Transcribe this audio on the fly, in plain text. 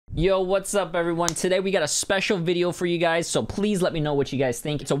Yo, what's up everyone? Today we got a special video for you guys, so please let me know what you guys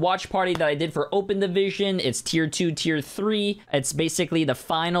think. It's a watch party that I did for Open Division. It's tier 2, tier 3. It's basically the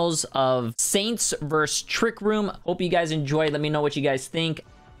finals of Saints versus Trick Room. Hope you guys enjoy. Let me know what you guys think.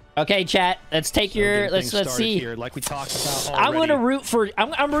 Okay, chat. Let's take your let's see. Here, like we talked about I'm gonna root for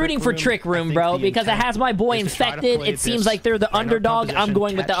I'm rooting for Trick Room, bro, because it has my boy Infected. It seems like they're the underdog. I'm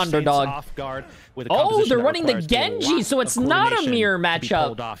going with the underdog. Oh, they're running the Genji, so it's not a mirror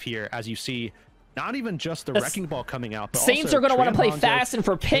matchup. Off here, as you see, not even just the wrecking ball coming out, but Saints are gonna want to play fast and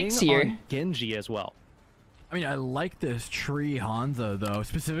for picks here. Genji as well. I mean, I like this Tree Hanzo though,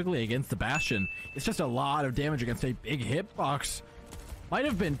 specifically against the Bastion. It's just a lot of damage against a big hitbox. Might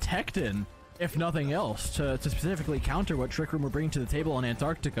have been teched in, if nothing else, to specifically counter what Trick Room were bringing to the table on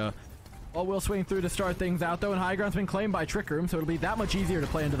Antarctica. Well, we'll swing through to start things out, though, and high ground's been claimed by Trick Room, so it'll be that much easier to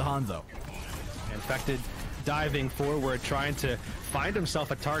play into the Hanzo. Infected diving forward, trying to find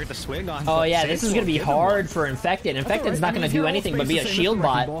himself a target to swing on. Oh yeah, this is going to be hard for Infected. Infected's not going to do anything but be a shield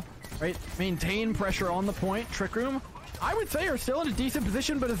bot. Right, maintain pressure on the point. Trick Room, I would say, are still in a decent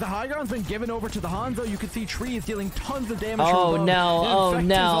position, but as the high ground's been given over to the Hanzo, you can see Tree is dealing tons of damage. Oh no, oh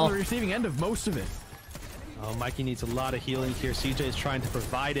no. On the receiving end of most of it. Oh, Mikey needs a lot of healing here. CJ is trying to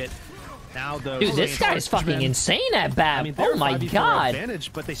provide it. Now, though, dude, this guy's fucking insane at bat. I mean, oh my god.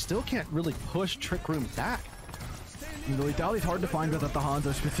 Advantage, but they still can't really push Trick Room back. It's hard to find without the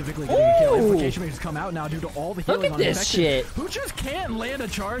Hanzo specifically getting a kill. Implication makes come out now due to all the healing. Look at this shit. Who just can't land a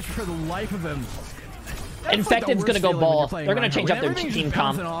charge for the life of him. Infected's gonna go ball. They're gonna change up their team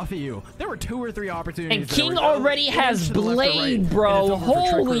comp. Off of you. There were 2 or 3 opportunities. And King already has Blade, bro.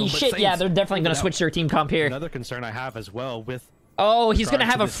 Holy shit! Yeah, they're definitely gonna switch their team comp here. Another concern I have as well with. Oh, he's gonna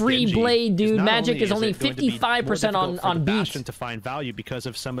have a free Blade, dude. Magic is only 55% on beats. To find value because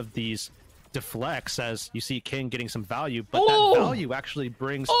of some of these deflects, as you see King getting some value, but that value actually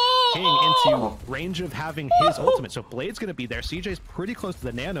brings King into range of having his ultimate. So Blade's going to be there. CJ's pretty close to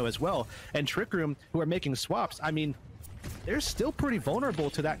the Nano as well, and Trick Room, who are making swaps, I mean, they're still pretty vulnerable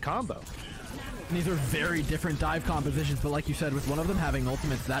to that combo. And these are very different dive compositions, but like you said, with one of them having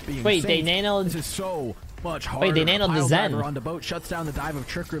ultimates, that being wait, they nanoed. This is so much harder. Wait, they nanoed the Zen. On the boat shuts down the dive of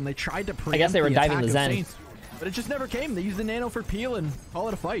Trick Room. They tried to preempt I guess they were diving the Zen, Saints, but it just never came. They used the nano for peel and call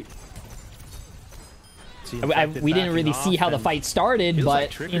it a fight. We didn't really see how the fight started, but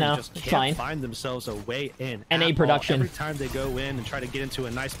like you know, just can't fine. Find themselves a way in. NA production. Every time they go in and try to get into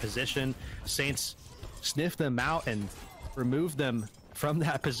a nice position, Saints sniff them out and remove them from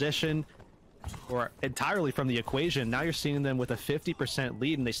that position, or entirely from the equation. Now you're seeing them with a 50%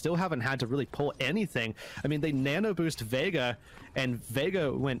 lead, and they still haven't had to really pull anything. I mean, they nano boost Vega, and Vega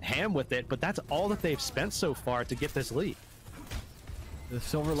went ham with it, but that's all that they've spent so far to get this lead. The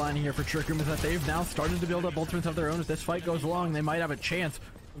silver lining here for Trick Room is that they've now started to build up ultimates of their own. As this fight goes along, they might have a chance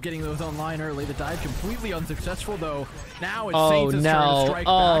of getting those online early. The dive completely unsuccessful, though. Now it's Saints' turn to strike back.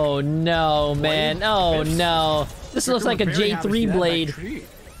 Oh no, man. Oh no. This looks like a Jay3 Blade.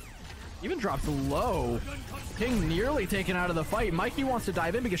 Even drops low. King nearly taken out of the fight. Mikey wants to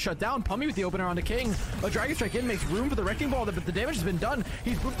dive in, but gets shut down. Pummy with the opener onto King. A Dragon Strike in makes room for the Wrecking Ball, but the damage has been done.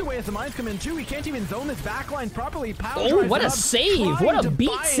 He's booped away as the mines come in too. He can't even zone this backline properly. Oh, what a save! What a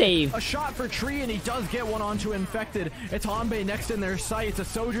beat save! A shot for Tree, and he does get one onto Infected. It's Hanbei next in their sights. A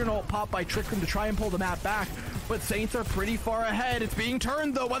Sojourn ult pop by Trick Room to try and pull the map back, but Saints are pretty far ahead. It's being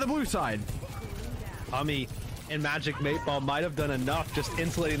turned, though, by the blue side. Pummy and Magic 8-Ball might have done enough, just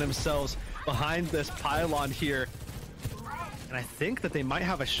insulating themselves behind this pylon here, and I think that they might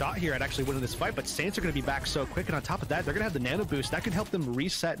have a shot here at actually winning this fight, but Saints are going to be back so quick, and on top of that, they're going to have the nano boost that can help them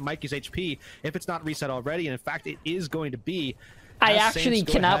reset Mikey's HP if it's not reset already, and in fact it is going to be. I actually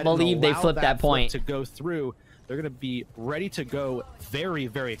cannot believe they flipped that point to go through. They're going to be ready to go very,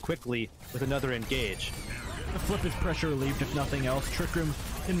 very quickly with another engage. The flip is pressure relieved, if nothing else. Trick Room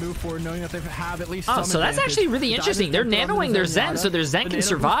can move forward knowing that they have at least some so that's actually really interesting. They're nanoing their Zen, so their Zen can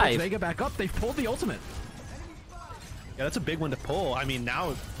survive. Vega back up. They've pulled the ultimate. Yeah, that's a big one to pull. I mean,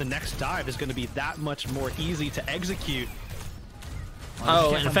 now the next dive is going to be that much more easy to execute.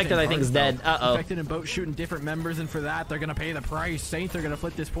 Oh, Infected I think is dead. Uh-oh. Infected and Boat shooting different members, and for that, they're going to pay the price. Saints are going to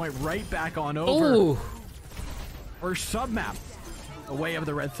flip this point right back on over. Ooh. Or sub-map away of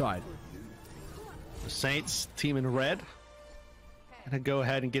the red side. The Saints, team in red, gonna go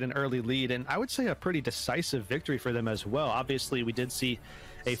ahead and get an early lead, and I would say a pretty decisive victory for them as well. Obviously, we did see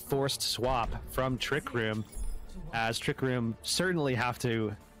a forced swap from Trick Room, as Trick Room certainly have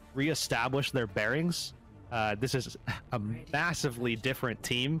to reestablish their bearings. This is a massively different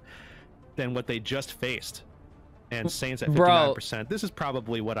team than what they just faced. And Saints at 59%. This is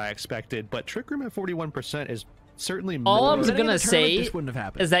probably what I expected, but Trick Room at 41% is certainly All more. I'm gonna say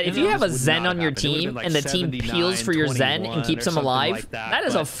is that if you have a Zen on your team and the team peels for your Zen and keeps him alive, like that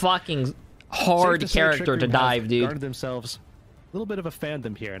is a fucking hard character to dive, dude. Guarded themselves a little bit of a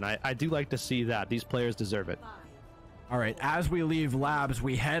fandom here, and I do like to see that. These players deserve it. All right, as we leave labs,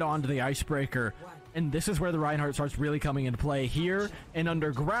 we head on to the icebreaker, and this is where the Reinhardt starts really coming into play. Here and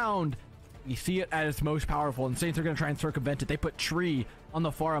underground, we see it at its most powerful, and Saints are going to try and circumvent it. They put Tree on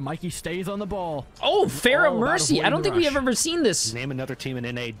the Pharah. Mikey stays on the ball. Oh, Pharah Mercy. I don't think we have ever seen this. Name another team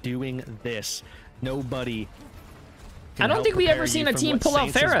in NA doing this. Nobody. I don't think we ever seen a team pull out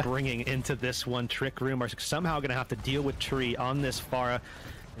Pharah. Bringing into this one, Trick Room are somehow going to have to deal with Tree on this Pharah.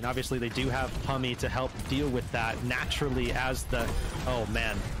 And obviously they do have Pummy to help deal with that naturally as the... Oh,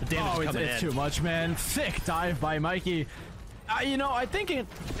 man. The damage is coming in. It's too much, man. Sick dive by Mikey. You know, I think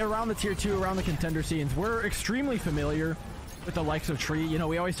around the tier 2, around the contender scenes, we're extremely familiar with the likes of Tree. You know,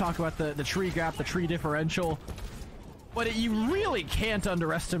 we always talk about the Tree gap, the Tree differential. But you really can't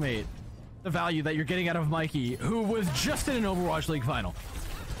underestimate the value that you're getting out of Mikey, who was just in an Overwatch League final.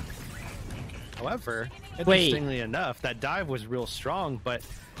 However, interestingly enough, that dive was real strong, but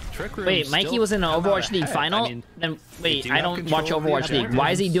Trick Room. Wait, Mikey was in an Overwatch League final? I mean, then wait, I don't watch Overwatch League.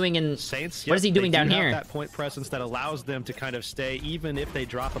 Why is he doing in Saints? What is he doing down here? That point presence that allows them to kind of stay, even if they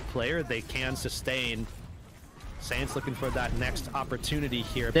drop a player, they can sustain. Saints looking for that next opportunity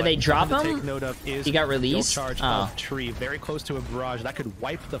here. Did they drop him? Take note of is he got released. Charge of Tree, very close to a barrage that could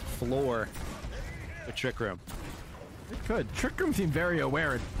wipe the floor. The Trick Room. It could. Trick Room seemed very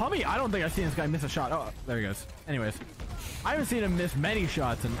aware. Pummy, I don't think I've seen this guy miss a shot. Oh, there he goes. Anyways, I haven't seen him miss many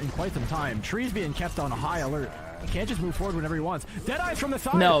shots in quite some time. Tree's being kept on a high alert. He can't just move forward whenever he wants. Deadeyes from the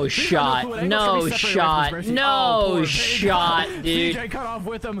side. No shot. No shot. No shot, dude. CJ cut off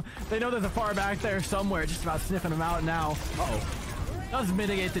with him. They know there's a far back there somewhere. Just about sniffing him out now. Uh-oh. Does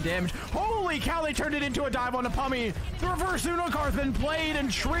mitigate the damage. Holy cow, they turned it into a dive on the Pummy. The reverse Uno card's been played, and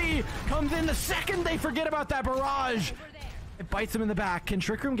Tree comes in the second they forget about that barrage. It bites him in the back. Can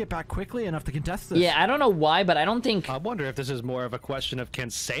Trick Room get back quickly enough to contest this? Yeah, I don't know why, but I don't think... I wonder if this is more of a question of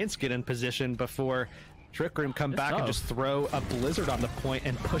can Saints get in position before Trick Room come back and just throw a blizzard on the point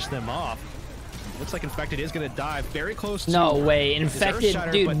and push them off. Looks like Infected is going to dive very close to... No way. Infected,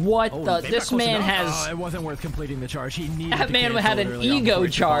 dude, what the... This man has... Oh, it wasn't worth completing the charge. He needed that man had an ego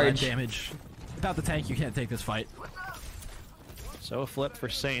charge. Damage. Without the tank, you can't take this fight. So a flip for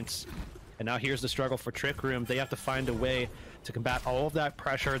Saints. And now here's the struggle for Trick Room. They have to find a way to combat all of that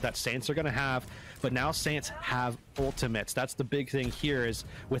pressure that Saints are going to have. But now Saints have ultimates. That's the big thing here is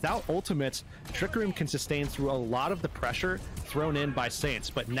without ultimates, Trick Room can sustain through a lot of the pressure thrown in by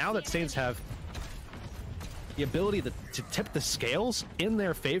Saints. But now that Saints have the ability to tip the scales in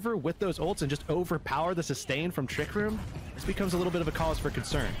their favor with those ults and just overpower the sustain from Trick Room, this becomes a little bit of a cause for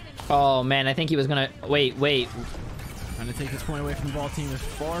concern. Oh, man, I think he was going to... Wait. Trying to take this point away from the ball team is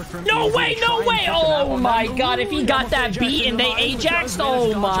far from... No way! Oh my god, if he got that beat and they Ajaxed,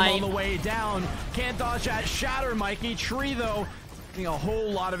 oh my... All the way down. Can't dodge that shatter, Mikey. Tree, though, a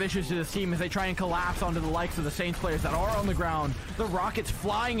whole lot of issues to this team as they try and collapse onto the likes of the Saints players that are on the ground. The rockets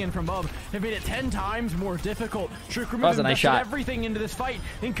flying in from above have made it 10 times more difficult. Trick Room invested everything into this fight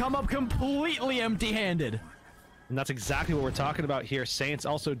and come up completely empty-handed. And that's exactly what we're talking about here. Saints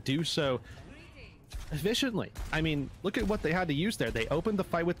also do so efficiently. I mean, look at what they had to use there. They opened the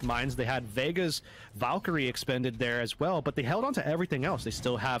fight with mines. They had Vega's Valkyrie expended there as well, but they held on to everything else. They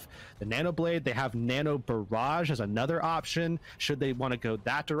still have the Nano Blade. They have Nano Barrage as another option should they want to go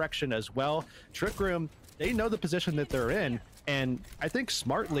that direction as well. Trick Room, they know the position that they're in, and I think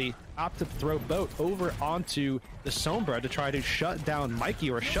smartly opt to throw Boat over onto the Sombra to try to shut down Mikey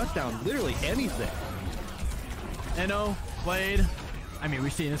or shut down literally anything. Nano Blade. I mean,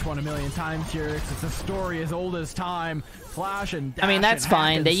 we've seen this one a million times here. It's a story as old as time. Flash and dash. I mean, that's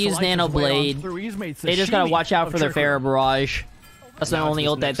fine. They use Nano Blade. They just gotta watch out for their Pharah Barrage. That's the only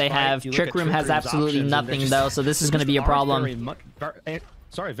ult that they have. Trick Room has absolutely nothing, though, so this is gonna be a problem.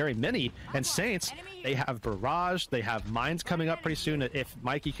 Very many. And Saints, they have Barrage. They have Mines coming up pretty soon. If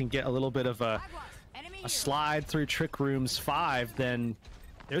Mikey can get a little bit of a slide through Trick Room's 5, then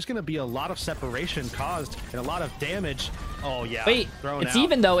there's going to be a lot of separation caused and a lot of damage. Oh, yeah. Wait, it's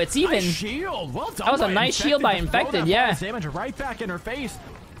even, though. It's even. Nice shield. Well done. That was a nice shield by Infected, yeah. Damage right back in her face.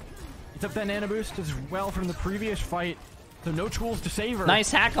 He took that nano boost as well from the previous fight. So no tools to save her.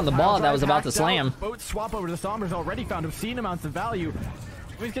 Nice hack on the ball that was about to slam. Boat swap over to the Sombras already found obscene amounts of value.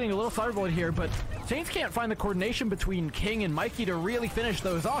 He's getting a little cyberbullet here, but Saints can't find the coordination between King and Mikey to really finish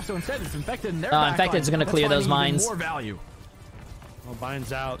those off. So instead, it's Infected in their back Infected's going to clear those mines. More value. Well,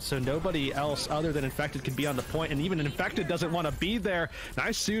 Bind's out, so nobody else other than Infected can be on the point, and even Infected doesn't want to be there.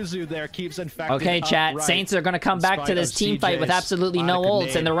 Nice Suzu there, keeps Infected Okay, chat. upright, Saints are going to come back to this team fight with absolutely no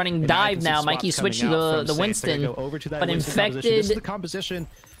ults, and they're running dive now. Mikey switched to the Winston, but Infected... This is the composition.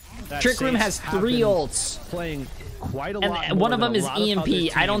 Trick Room has 3 ults. Playing quite a lot and one of them is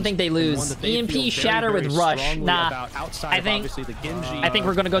EMP. I don't think they lose. EMP Shatter with Rush. Nah. I think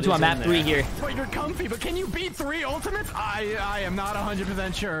we're gonna go to a map 3 here. Wait, you're comfy, but can you beat 3 ultimates? I am not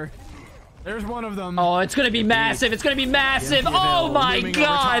 100% sure. There's one of them. Oh, it's gonna be massive. It's gonna be massive. Oh my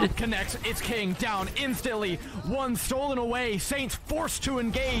god. Connects. It's King down instantly. One stolen away. Saints forced to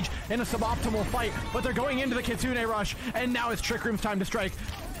engage in a suboptimal fight, but they're going into the Kitsune rush, and now it's Trick Room's time to strike.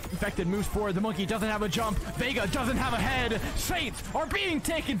 Infected moves forward. The monkey doesn't have a jump. Vega doesn't have a head. Saints are being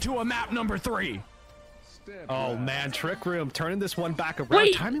taken to a map number 3. Oh man, Trick Room turning this one back around.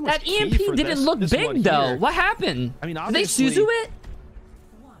 Wait, that EMP didn't look big though. What happened? I mean, did they Suzu it?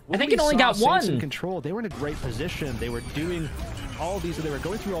 I think it only got one. In control. They were in a great position. They were doing all these. They were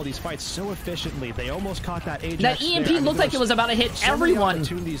going through all these fights so efficiently. They almost caught that Ajax. That EMP looked like it was about to hit everyone.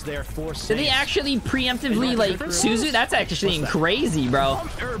 There for Did they actually preemptively like Suzu? That's actually crazy, bro.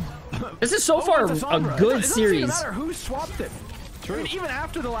 This is so far a good series. No matter who swapped it. I mean, even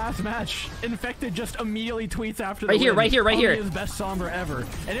after the last match, Infected just immediately tweets after the right here. His best Sombra ever,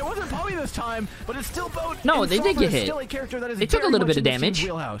 and it wasn't Pummy this time, but it's still both. No, they did get hit. They took a little bit of damage.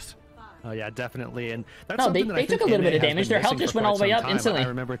 Oh yeah, definitely, and that's no, they took a little bit of damage. Their health just went all the way up instantly. I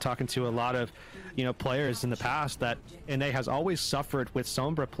remember talking to a lot of, players in the past that NA has always suffered with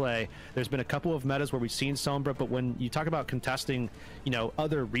Sombra play. There's been a couple of metas where we've seen Sombra, but when you talk about contesting,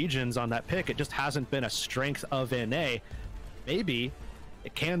 other regions on that pick, it just hasn't been a strength of NA. Maybe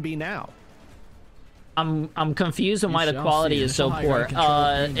it can be now. I'm confused on why the quality is so poor.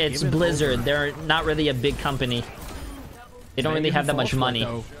 It's Blizzard. They're not really a big company. They don't really have that much money.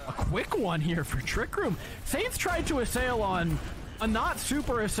 A quick one here for Trick Room. Saints tried to assail on a not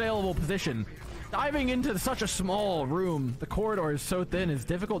super assailable position. Diving into such a small room, the corridor is so thin, it's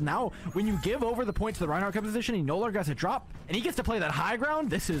difficult. Now, when you give over the point to the Reinhardt position, he no longer has a drop, and he gets to play that high ground.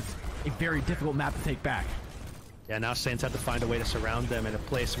 This is a very difficult map to take back. Yeah, now Saints have to find a way to surround them in a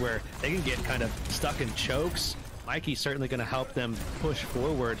place where they can get kind of stuck in chokes. Mikey's certainly going to help them push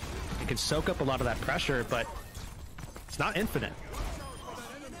forward. It can soak up a lot of that pressure, but it's not infinite.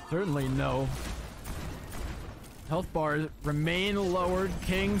 Certainly no. Health bars remain lowered.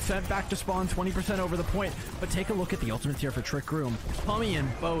 King sent back to spawn 20% over the point. But take a look at the ultimates here for Trick Room. Pummy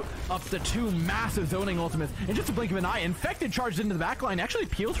and Boat up the 2 massive zoning ultimates. In just a blink of an eye, Infected charged into the backline. Actually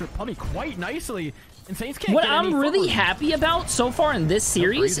peels for Pummy quite nicely. And Saints can't what I'm really happy about so far in this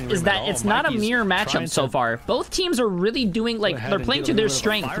series is that it's not a mirror matchup so far. Both teams are really doing, like, they're playing to their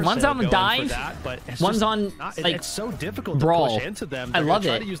strength. One's on the dive, one's on, like, it's so difficult brawl. To push into them. I love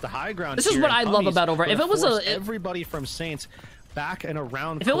it. This is what I love about Overwatch. If it was everybody from Saints back and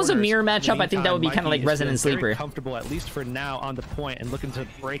around. If it was a mirror matchup, I think that would be kind of like Resident Sleeper. Comfortable, at least for now, on the point and looking to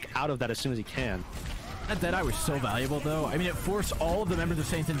break out of that as soon as he can. That Deadeye was so valuable, though. I mean, it forced all of the members of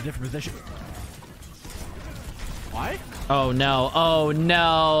Saints into different positions. Why? Oh no! Oh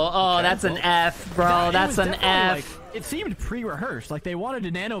no! Oh, okay, that's an F, bro. That's an F. Like, it seemed pre-rehearsed, like they wanted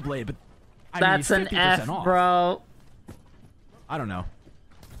a Nano Blade, but that's an F, bro. I don't know.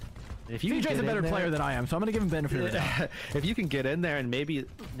 If you CJ's a better player than I am, so I'm gonna give him benefit of the doubt. If you can get in there and maybe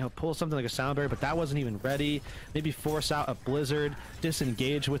pull something like a sound barrier, but that wasn't even ready. Maybe force out a blizzard,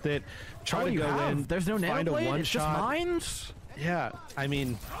 disengage with it, try to go in. There's no Nano Blade. It's just mines. Yeah, I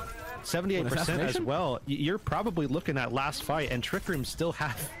mean. 78% as well. You're probably looking at last fight, and Trick Room still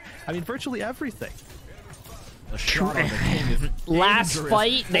have, I mean, virtually everything. Last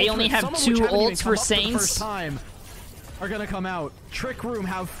fight, they only have 2 ults for Saints. Are gonna come out. Trick Room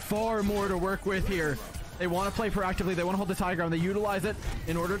have far more to work with here. They want to play proactively. They want to hold the high ground. They utilize it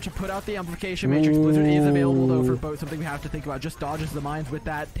in order to put out the amplification matrix. Blizzard is available, though, for both. Something we have to think about. Just dodges the mines with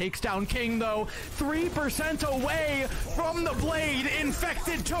that. Takes down King, though. 3% away from the blade.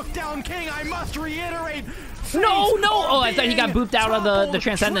 Infected took down King. I must reiterate. No! Oh, I thought he got booped out of the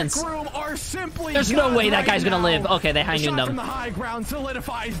Transcendence. There's no way that guy's going to live. Okay, they high-nooned him. From the high ground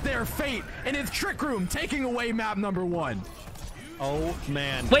solidifies their fate. And it's Trick Room taking away map number 1. Oh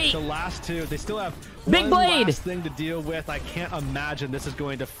man! Wait. The last 2, they still have Big Blade last thing to deal with. I can't imagine this is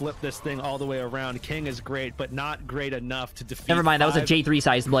going to flip this thing all the way around. King is great, but not great enough to defeat. Never mind, that was a J3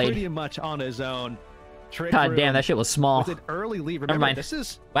 sized blade. Pretty much on his own. Trick God Room damn, that shit was small. With an early lead. Remember, Never mind. This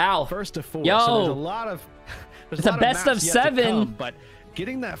is wow. First to 4. Yo, so there's a lot of. It's a best of 7. But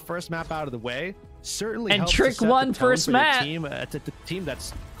getting that first map out of the way certainly and helps Trick to set won the tone first for map. Team, the team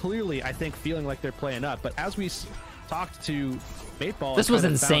that's clearly, I think, feeling like they're playing up. But as we talked to Mateball. This was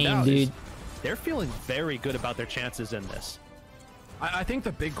insane, dude. They're feeling very good about their chances in this. I think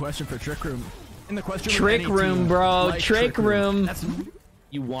the big question for Trick Room, and the question Trick Room, bro, like Trick Room.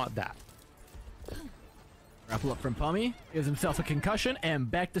 You want that. Grapple up from Pummy, gives himself a concussion,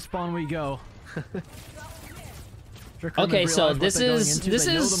 and back to spawn we go. Okay, so this is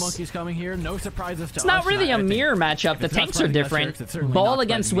the monkey's coming here. No surprises to us. It's not really a mirror matchup. The tanks are different. Ball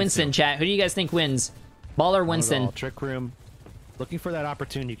against Winston, chat. Who do you guys think wins? Ball or Winston? Trick Room looking for that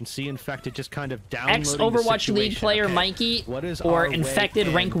opportunity. You can see Infected just kind of downloading Ex-Overwatch League player Mikey or Infected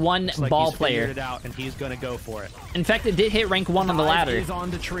rank 1 ball player. Figured it out and he's going to go for it. Infected did hit rank 1 on the ladder. He's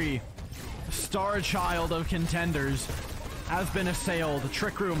on the tree. Star child of contenders has been assailed.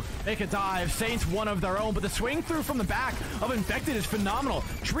 Trick Room make a dive. Saints one of their own, but the swing through from the back of Infected is phenomenal.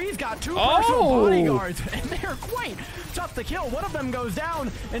 Tree's got 2 personal bodyguards, and they're quite tough to kill. One of them goes down,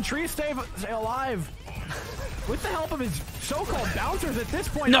 and Tree stay alive with the help of his so-called bouncers at this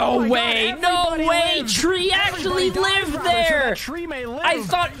point. No way, no way! Tree actually lived there! Tree may live. I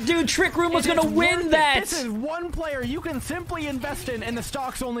thought, dude, Trick Room was gonna win that! This is one player you can simply invest in, and the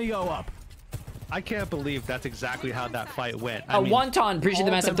stocks only go up. I can't believe that's exactly how that fight went. Wonton, appreciate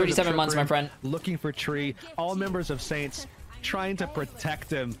the massive 37 months, my friend. Looking for Tree, all members of Saints trying to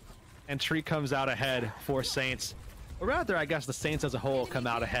protect him, and Tree comes out ahead for Saints. Or rather, I guess the Saints as a whole come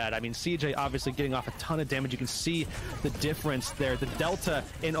out ahead. I mean, CJ obviously getting off a ton of damage. You can see the difference there. The delta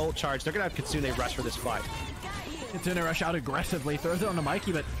in ult charge. They're going to have Kitsune rush for this fight. Kitsune rush out aggressively, throws it on to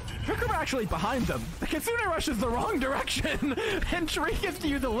Mikey, but Trick Room actually behind them. The Kitsune rush is the wrong direction, and Tree gets to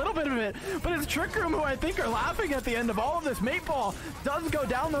use a little bit of it, but it's Trick Room who I think are laughing at the end of all of this. Mateball does go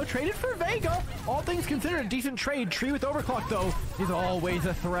down, though, traded for Vega. All things considered, a decent trade. Tree with overclock, though, is always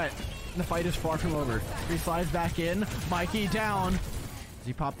a threat. And the fight is far from over. Tree slides back in. Mikey down. Does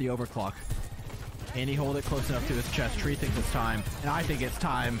he pop the overclock? Can he hold it close enough to his chest? Tree thinks it's time, and I think it's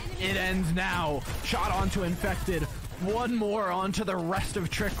time. It ends now. Shot onto Infected. One more onto the rest of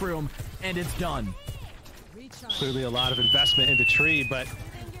Trick Room, and it's done. Clearly a lot of investment into Tree, but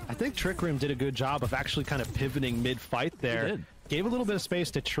I think Trick Room did a good job of actually kind of pivoting mid-fight there. Gave a little bit of space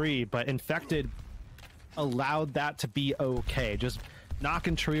to Tree, but Infected allowed that to be okay. Just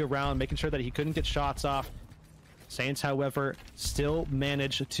knocking Tree around, making sure that he couldn't get shots off. Saints, however, still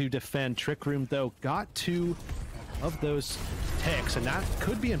managed to defend. Trick Room, though, got 2 of those ticks, and that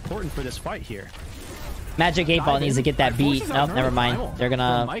could be important for this fight here. Magic 8-Ball needs to get that beat. Nope, never mind. They're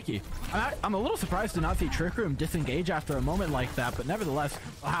gonna... Mikey. I'm a little surprised to not see Trick Room disengage after a moment like that, but nevertheless,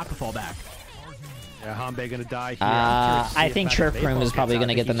 I'll have to fall back. Yeah, Hanbei gonna die here. I think Trick Room is probably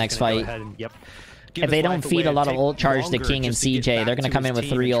gonna get the next fight. If they don't feed a lot of ult charge to King and CJ, they're going to come in with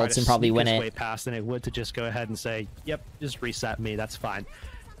 3 ults and probably win it. Past than it would to just go ahead and say, yep, just reset me, that's fine.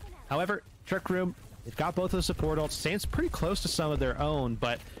 However, Trick Room, they've got both of the support ults. Saints pretty close to some of their own,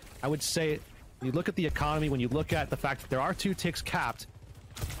 but I would say, when you look at the economy, when you look at the fact that there are 2 ticks capped,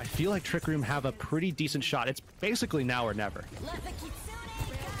 I feel like Trick Room have a pretty decent shot. It's basically now or never.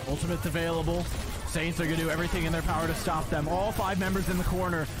 Ultimate's available. Saints are going to do everything in their power to stop them. All 5 members in the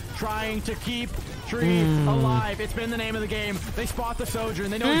corner trying to keep Tree alive. It's been the name of the game. They spot the Sojourn.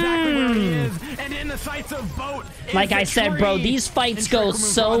 They know exactly where he is. And in the sights of Boat like I said, bro, these fights go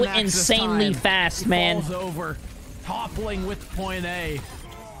so insanely fast, man. Falls over, toppling with point A.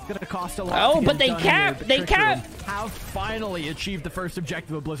 It's going to cost a lot. Oh, but they cap. They cap. Have finally achieved the first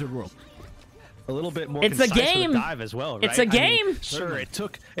objective of Blizzard World. A little bit more. It's a game. Dive as well, right? It's a game. I mean, sure, it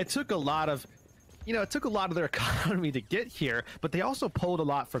took a lot of, you know, it took a lot of their economy to get here, but they also pulled a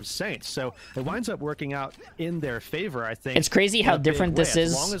lot from Saints, so it winds up working out in their favor, I think. It's crazy how different this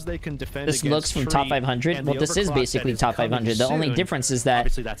is. As long as they can defend this looks from top 500. Well, this is basically top 500. The only difference is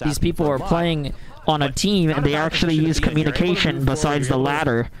that these people are playing on a team and they actually use communication besides the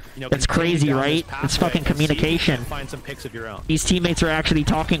ladder. It's crazy, right? It's fucking communication. Find some picks of your own. These teammates are actually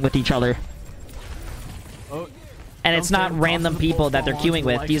talking with each other. And it's not random people that they're queuing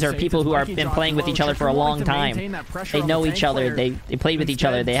with. These are people who have been playing with each other for a long time. They know each other. They played with each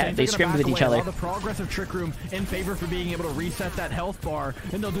other. They scrimmed with each other. The progress of Trick Room in favor for being able to reset that health bar,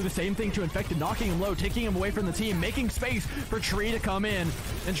 and they'll do the same thing to Infected, knocking him low, taking him away from the team, making space for Tree to come in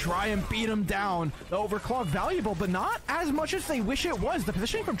and try and beat him down. The overclock valuable, but not as much as they wish it was. The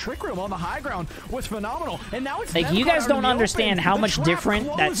positioning from Trick Room on the high ground was phenomenal, and now it's like you guys don't understand how much different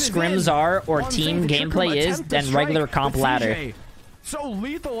that scrims are or team gameplay is than regular comp ladder. So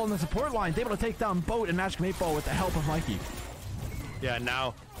lethal on the support line, able to take down Boat and Magic Mateball with the help of Mikey. Yeah,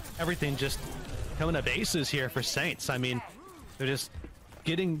 now everything just coming up aces here for Saints. I mean, they're just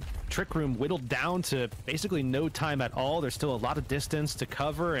getting Trick Room whittled down to basically no time at all. There's still a lot of distance to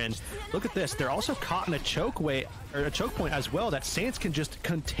cover, and look at this. They're also caught in a choke point as well that Saints can just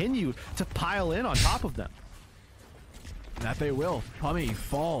continue to pile in on top of them. That they will. Pummy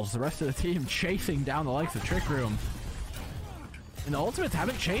falls. The rest of the team chasing down the likes of Trick Room. And the ultimates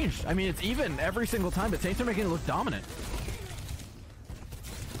haven't changed. I mean, it's even every single time, but Saints are making it look dominant.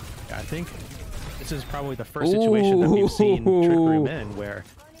 Yeah, I think this is probably the first situation that we've seen Trick Room in where,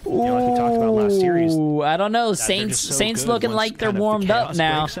 you know, like we talked about last series. I don't know. Saints looking like they're warmed up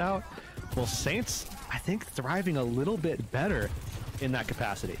now. Well, Saints, I think, thriving a little bit better in that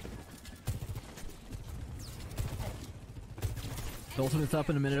capacity. The ultimate's up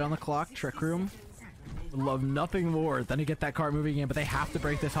in a minute on the clock. Trick Room would love nothing more than to get that cart moving in, but they have to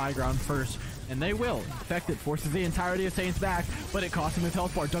break this high ground first, and they will. Infected forces the entirety of Saints back, but it cost him his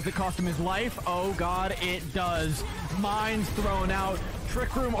health bar. Does it cost him his life? Oh god, it does. Mines thrown out.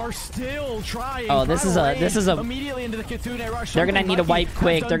 Trick Room are still trying. Oh, this is a immediately into the Kitsune rush. They're gonna need a wipe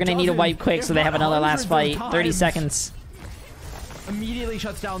quick. They're gonna need a wipe quick so they have another last fight. 30 seconds. Immediately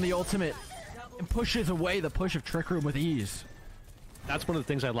shuts down the ultimate and pushes away the push of Trick Room with ease. That's one of the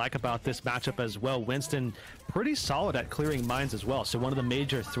things I like about this matchup as well. Winston pretty solid at clearing mines as well. So one of the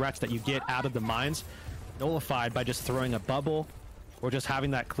major threats that you get out of the mines nullified by just throwing a bubble or just having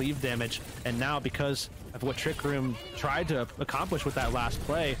that cleave damage. And now because of what Trick Room tried to accomplish with that last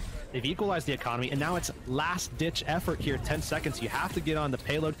play, they've equalized the economy, and now it's last-ditch effort here. 10 seconds. You have to get on the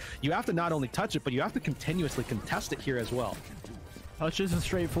payload. You have to not only touch it, but you have to continuously contest it here as well. Touch is a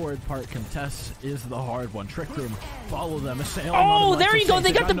straightforward part. Contest is the hard one. Trick Room, follow them. Oh, there you go.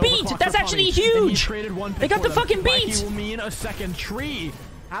 They got the beat. That's actually huge. They got the fucking beat. Will mean a second. Tree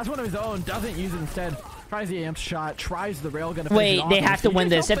has one of his own. Doesn't use it instead. Tries the amp shot. Tries the railgun. Wait, they have to win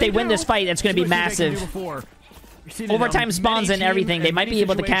this. If they win this fight, it's going to be massive. Overtime spawns and everything. They might be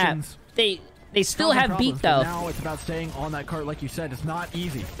able to cap. They still have beat though. Now it's about staying on that cart, like you said. It's not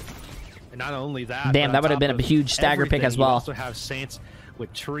easy. And not only that, damn, that would have been a huge stagger pick as well. You also have Saints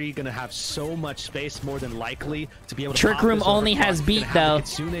with Tree going to have so much space, more than likely, to be able to. Trick Room only has beat though.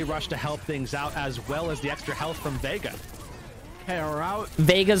 Kitsune rush to help things out, as well as the extra health from Vega.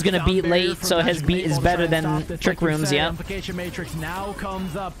 Vega's gonna beat late, so his beat is better than Trick Room's. Yeah. Amplification matrix now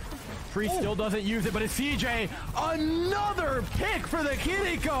comes up. Tree still doesn't use it, but it's CJ. Another pick for the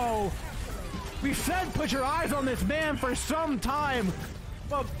Kiriko. We said put your eyes on this man for some time.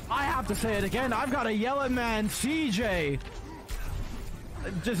 But I have to say it again. I've got to yell at man. CJ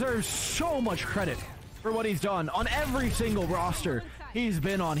deserves so much credit for what he's done on every single roster he's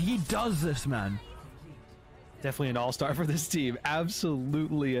been on. He does this, man. Definitely an all-star for this team.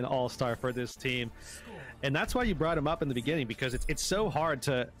 Absolutely an all-star for this team. And that's why you brought him up in the beginning, because it's so hard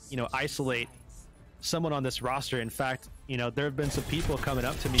to, you know, isolate someone on this roster. In fact, you know, there have been some people coming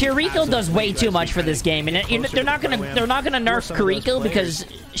up to me. Kiriko does way too much for this game, and they're not gonna nerf Kiriko because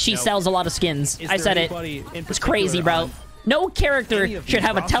she sells a lot of skins. I said it. It's crazy, bro. No character should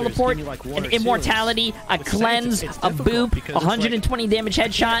have a teleport, an immortality, a cleanse, a boop, 120 damage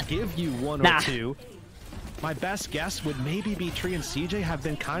headshot. Give you one or two. My best guess would maybe be Tree and CJ have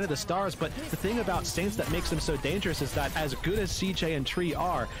been kind of the stars, but the thing about Saints that makes them so dangerous is that as good as CJ and Tree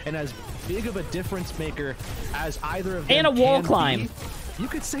are, and as big of a difference maker as either of them and a wall climb, you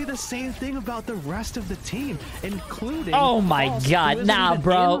could say the same thing about the rest of the team, including oh my god, nah,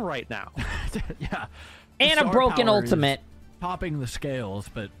 bro, right now. Yeah, and a broken ultimate, topping the scales.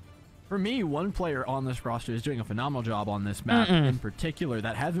 But for me, one player on this roster is doing a phenomenal job on this map in particular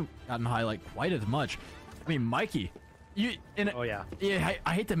that hasn't gotten highlight quite as much. I mean, Mikey, oh yeah,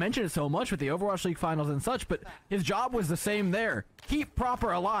 I hate to mention it so much with the Overwatch League finals and such, but his job was the same there. Keep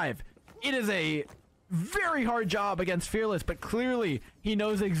Proper alive. It is a very hard job against Fearless, but clearly he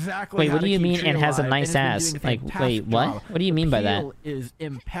knows exactly. Wait, what do you mean? And has a nice ass? Like, wait, what? What do you mean by that? Is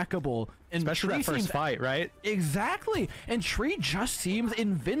impeccable, and especially that first fight, right? Exactly. And Tree just seems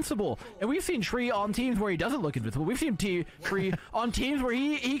invincible, and we've seen Tree on teams where he doesn't look invincible. We've seen Tree on teams where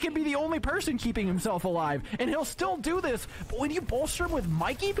he can be the only person keeping himself alive, and he'll still do this. But when you bolster him with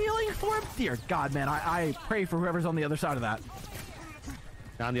Mikey peeling for him, dear God, man, I pray for whoever's on the other side of that.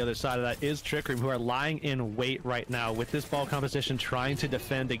 On the other side of that is Trick Room, who are lying in wait right now with this ball composition, trying to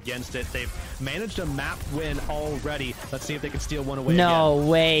defend against it. They've managed a map win already. Let's see if they can steal one away. No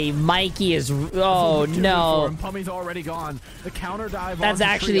way. Mikey is... Oh, no. Pummy's already gone. The counter dive. That's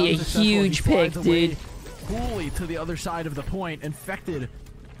actually a huge pick, dude. Coolly to the other side of the point. Infected.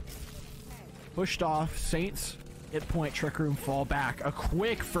 Pushed off. Saints hit point. Trick Room fall back. A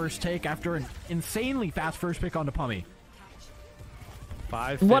quick first take after an insanely fast first pick onto Pummy.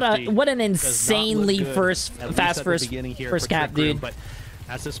 What an insanely fast first cap, dude. But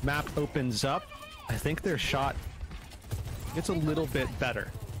As this map opens up, I think their shot gets a little bit better.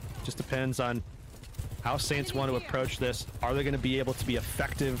 Just depends on how Saints want to approach this. Are they going to be able to be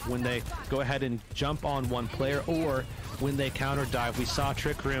effective when they go ahead and jump on one player, or when they counter dive? We saw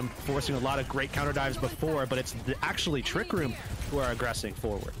Trick Room forcing a lot of great counter dives before, but it's actually Trick Room who are aggressing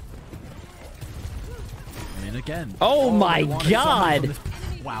forward. And again. Oh my god!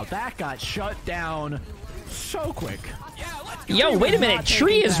 Wow, that got shut down so quick. Yo, wait a minute.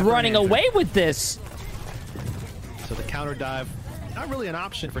 Tree is running away with this. So the counter dive, not really an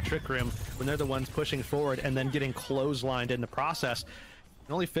option for Trick Room when they're the ones pushing forward and then getting clotheslined in the process.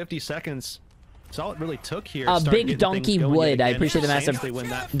 In only 50 seconds. That's all it really took here. A big donkey would. I appreciate the massive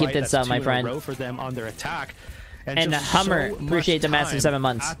gifted sub, my friend. For them on their attack. And Hummer, appreciate the massive 7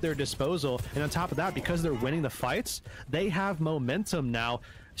 months. At their disposal. And on top of that, because they're winning the fights, they have momentum now,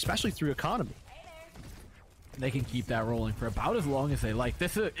 especially through economy. They can keep that rolling for about as long as they like.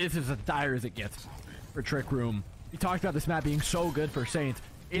 This is as dire as it gets for Trick Room. We talked about this map being so good for Saints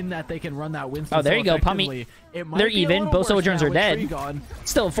in that they can run that Winston. Oh, there you go, Pummy. They're even. Both Sojourns are dead.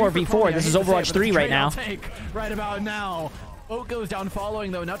 Still 4v4. This is Overwatch 3 right now. Right about now. Boat goes down following,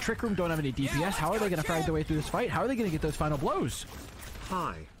 though. Now Trick Room don't have any DPS. How are they going to fight their way through this fight? How are they going to get those final blows?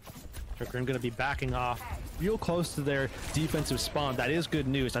 Hi. Trick Room going to be backing off real close to their defensive spawn. That is good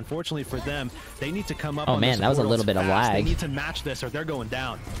news. Unfortunately for them, they need to come up. Oh man, that was a little bit of lag. They need to match this or they're going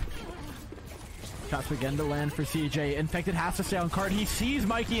down. Shots begin to land for CJ. Infected has to stay on card. He sees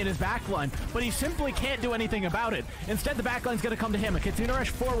Mikey in his backline, but he simply can't do anything about it. Instead, the backline's going to come to him. A Kitsune rush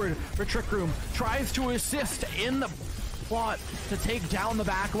forward for Trick Room. Tries to assist in the plot to take down the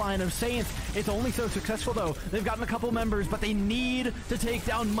backline of Saints. It's only so successful, though. They've gotten a couple members, but they need to take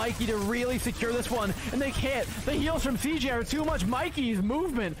down Mikey to really secure this one, and they can't. The heals from CJ are too much. Mikey's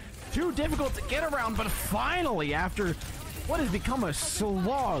movement too difficult to get around, but finally, after what has become a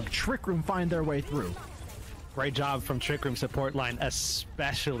slog, Trick Room find their way through. Great job from Trick Room support line,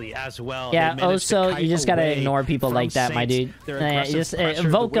 especially as well. Yeah, also, you just gotta ignore people like that, my dude. Just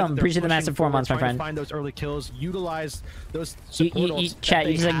invoke them. Appreciate the massive 4 months, my friend. Find those early kills, utilize those chat,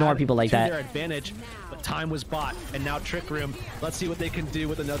 you just ignore people like that. Their advantage, but time was bought, and now Trick Room, let's see what they can do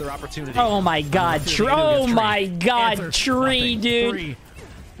with another opportunity. Oh my god, oh my god, Tree, dude.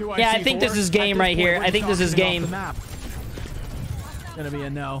 Yeah, I think this is game right here. I think this is game. Gonna be a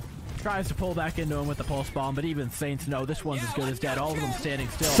no. Tries to pull back into him with the pulse bomb, but even Saints know this one's as good as dead. All of them standing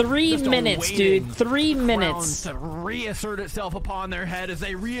still. 3 minutes, dude. 3 minutes. To reassert itself upon their head as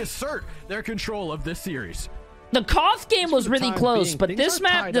they reassert their control of this series. The cough game was really close, but this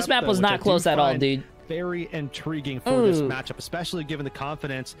map was not close at all, dude. Very intriguing for this matchup, especially given the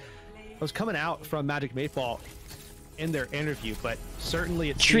confidence that was coming out from Magic 8ball in their interview, but certainly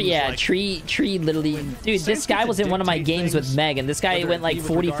it seems like Tree literally, dude, this guy was in one of my games with Meg, and this guy went like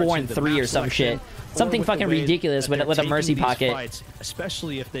 44-3 or some shit. Something fucking ridiculous with a mercy pocket. Fights,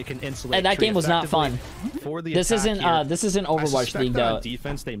 especially if they can insulate. And that game was not fun. This isn't Overwatch League though.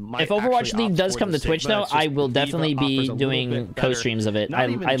 Defense, if Overwatch League does come to Twitch though, I will definitely be doing co-streams of it.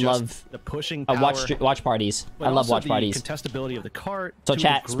 I love the pushing watch parties. I love watch parties. Contestability of the cart. So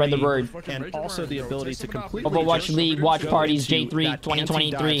chat, spread the word. And also the ability to completely Overwatch League watch parties J3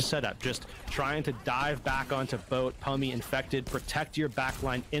 2023 setup. Just trying to dive back onto boat, Pummy infected, protect your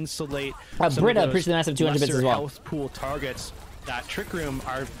backline, insulate. Britta, appreciate the massive 200 bits as well. Health pool targets that Trick Room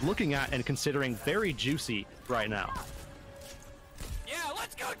are looking at and considering very juicy right now. Yeah,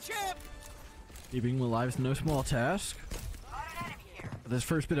 let's go, champ! Keeping them alive is no small task. This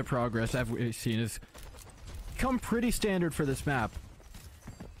first bit of progress I've seen has become pretty standard for this map.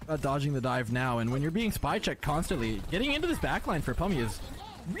 Dodging the dive now, and when you're being spy checked constantly, getting into this backline for Pummy is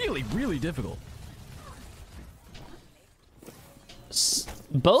really, really difficult.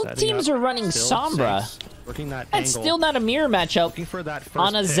 Both teams are running Sombra. That's still not a mirror matchup.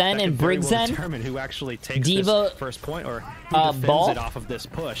 Ana Zen and Brig Zen. Who actually takes Diva first point or who defends it off of this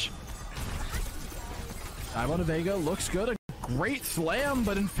push. Dive on a Vega looks good. A great slam,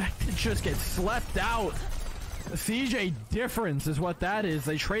 but Infected just gets slept out. The CJ difference is what that is.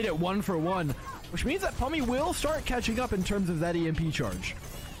 They trade it 1 for 1, which means that Pummy will start catching up in terms of that EMP charge.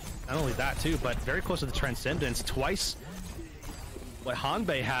 Not only that too, but very close to the Transcendence. Twice what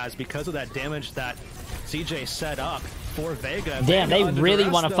Hanbei has because of that damage that CJ set up for Vega. Damn, they really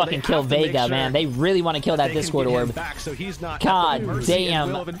want to fucking kill Vega, man. They really want to kill that Discord orb. God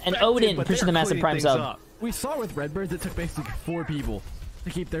damn. And Odin pushing the massive prime sub. We saw with Redbirds it took basically 4 people to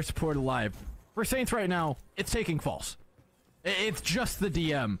keep their support alive. For Saints right now, it's taking false. It's just the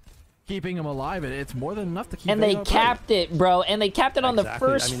DM keeping them alive. It's more than enough to keep. And they capped it, bro. And they capped it on the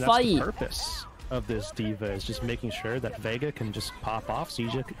first fight. That's the purpose of this D.Va is just making sure that Vega can just pop off,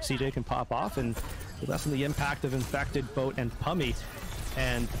 CJ can pop off, and lessen the impact of Infected, Boat, and Pummy.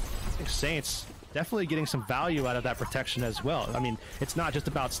 And I think Saints definitely getting some value out of that protection as well. I mean, it's not just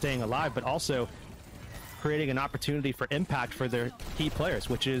about staying alive, but also creating an opportunity for impact for their key players,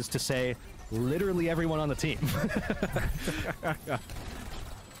 which is to say, literally everyone on the team.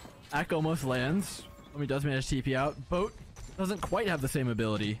 Ack almost lands. He does manage TP out. Boat doesn't quite have the same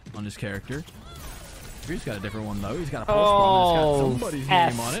ability on his character. He's got a different one though. He's got a pulse bomb that's got somebody's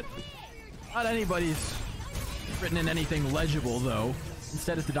name on it. Not anybody's written in anything legible though.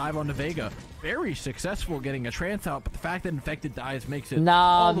 Instead it's to dive onto Vega. Very successful getting a trance out, but the fact that Infected dies makes it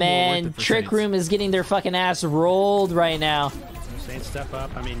nah, man. Trick Room is getting their fucking ass rolled right now. Saints step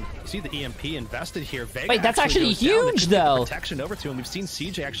up. I mean, you see the EMP invested here. Vega wait, that's actually huge though. Protection over to him. We've seen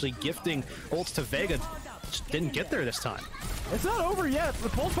CJ actually gifting ults to Vega. Just didn't get there this time. It's not over yet. The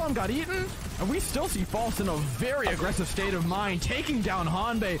pulse bomb got eaten, and we still see False in a very aggressive state of mind, taking down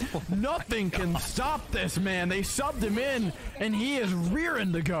Hanbei. Nothing can stop this man. They subbed him in, and he is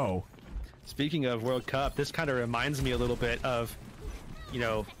rearing to go. Speaking of World Cup, this kind of reminds me a little bit of, you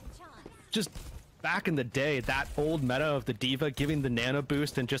know, just back in the day, that old meta of the D.Va giving the nano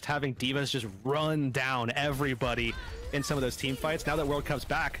boost and just having D.Vas just run down everybody in some of those team fights. Now that World Cup's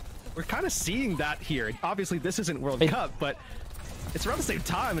back, we're kind of seeing that here. Obviously, this isn't World Cup, but it's around the same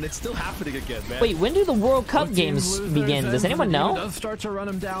time, and it's still happening again, man. Wait, when do the World Cup games begin? Does anyone know? Does start to run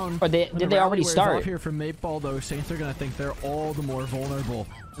them down. Or did they already start? Off here from Mateball, though, Saints are going to think they're all the more vulnerable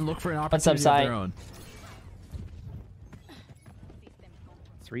and look for an opportunity What's up, of their own.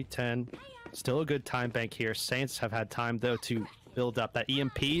 310. Still a good time bank here. Saints have had time, though, to build up that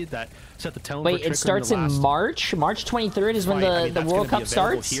EMP that set the tone. Wait, it starts in March? March 23rd is when the World Cup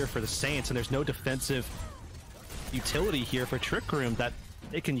starts? Here for the Saints, and there's no defensive utility here for Trick Room that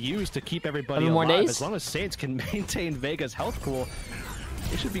they can use to keep everybody alive. More days? As long as Saints can maintain Vega's health pool,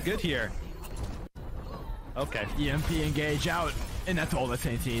 they should be good here. Okay. EMP engage out, and that's all the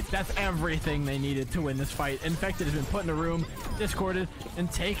Saints need. That's everything they needed to win this fight. Infected has been put in a room, discorded,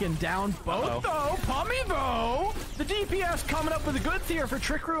 and taken down. Both though, Pummy though. The DPS coming up with the goods here for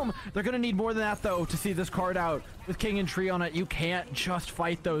Trick Room. They're gonna need more than that though to see this card out. With King and Tree on it, you can't just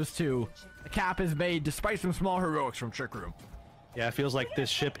fight those two. The cap is made despite some small heroics from Trick Room. Yeah, it feels like this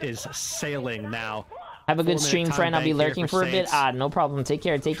ship is sailing now. Have a good stream, friend. I'll be lurking for a bit. No problem. Take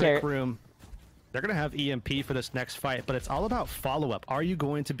care. Take care. Trick Room. They're going to have EMP for this next fight, but it's all about follow-up. Are you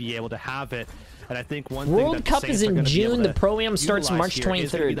going to be able to have it? And I think one World thing that Cup is in June. The Pro-Am starts March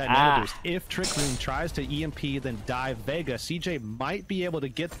 23rd. If Trick Room tries to EMP, then dive Vega, CJ might be able to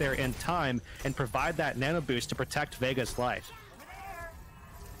get there in time and provide that nano boost to protect Vega's life.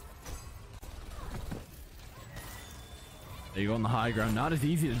 There you go on the high ground. Not as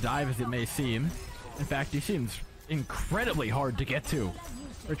easy to dive as it may seem. In fact, he seems incredibly hard to get to.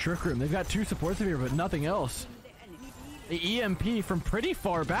 For Trick Room, they've got two supports here, but nothing else. The EMP from pretty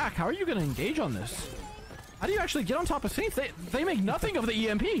far back. How are you going to engage on this? How do you actually get on top of Saints? They make nothing of the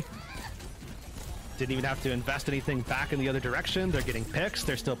EMP. Didn't even have to invest anything back in the other direction. They're getting picks.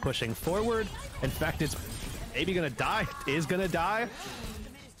 They're still pushing forward. In fact, it's maybe going to die. Is going to die.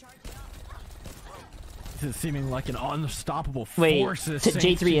 This is seeming like an unstoppable force. Wait,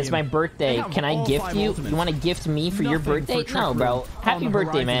 J3, it's my birthday. Can I gift you? You want to gift me for your birthday? No, bro. Happy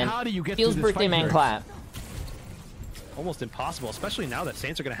birthday, man. Feels birthday, man. Clap. Almost impossible, especially now that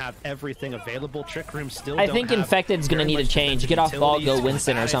Saints are going to have everything available. Trick Room still I think Infected's going to need a change. Get off ball, go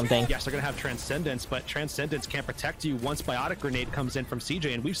Winston or something. Yes, they're going to have Transcendence, but Transcendence can't protect you once Biotic Grenade comes in from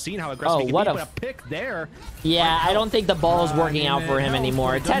CJ, and we've seen how aggressive he can be. But a pick there. Yeah, I don't think the ball is working out for him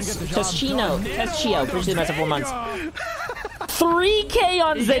anymore. Testino, appreciate that for 4 months. 3K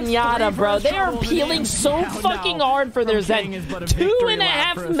on Zenyatta, bro. They are peeling so fucking hard for their Zen. Almost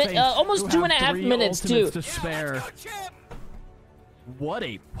 2.5 minutes, too. What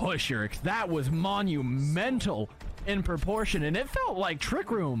a pusher. That was monumental in proportion, and it felt like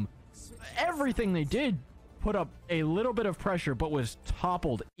Trick Room. Everything they did put up a little bit of pressure, but was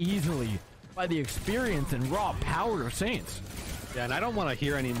toppled easily by the experience and raw power of Saints. Yeah, and I don't want to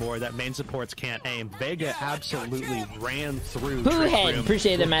hear anymore that main supports can't aim. Vega absolutely ran through. Boohead,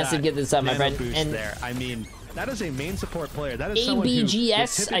 appreciate the massive get this up, my friend. And there, I mean, that is a main support player. That is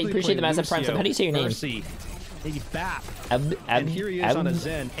ABGS, I appreciate the massive prime sub. How do you say your name? A BAP. And here he is on a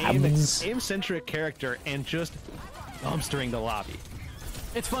Zen, aim-centric character, and just dumpstering the lobby.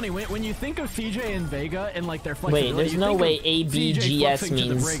 It's funny when you think of CJ and Vega and like their flexibility. Wait, there's no way ABGS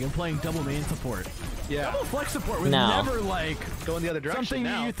means and playing double main support. Yeah, double flex support was never like going the other direction. Something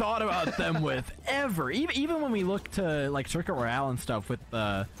that you thought about them with ever. Even when we look to like Circuit Royale and stuff with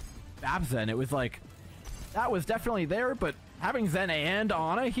BAP Zen, it was like, that was definitely there, but having Zen and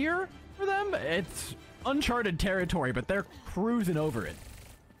Ana here for them, it's uncharted territory, but they're cruising over it.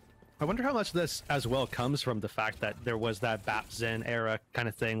 I wonder how much of this as well comes from the fact that there was that BAP Zen era kind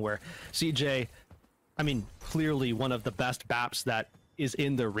of thing where CJ, I mean, clearly one of the best BAPs that is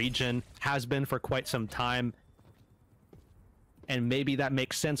in the region, has been for quite some time. And maybe that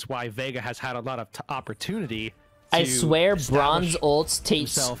makes sense why Vega has had a lot of opportunity. I swear bronze ults take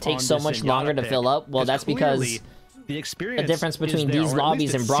so much longer to fill up. Well, that's because the experience, the difference between these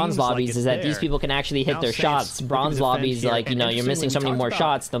lobbies and bronze lobbies is that these people can actually hit their shots. Bronze lobbies, like, you know, you're missing so many more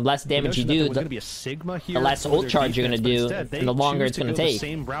shots. The less damage you do, the less ult charge you're going to do, and the longer it's going to take.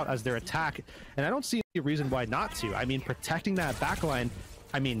 Same route as their attack, and I don't see any reason why not to. I mean, protecting that backline,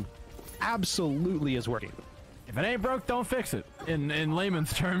 I mean, absolutely is working. If it ain't broke, don't fix it. In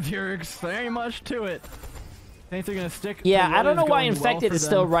layman's terms, there ain't much to it. Think they're gonna stick. Yeah, I don't know why Infected is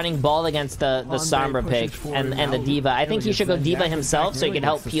still running ball against the Sombra pick and the D.Va. I think he should go D.Va himself so he can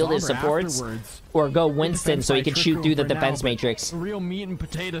help peel his supports, or go Winston so he can shoot through the defense matrix. The real meat and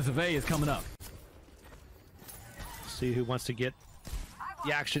potatoes of A is coming up. See who wants to get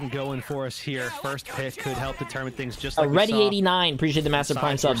the action going for us here. First pick could help determine things, just like Already 89. Appreciate the massive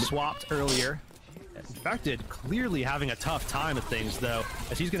prime sub. Swapped earlier. Infected clearly having a tough time of things though,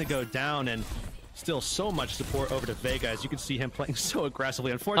 as he's going to go down, and still so much support over to Vega, as you can see him playing so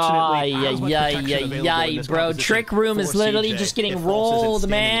aggressively. Unfortunately, bro, Trick Room is literally just getting rolled,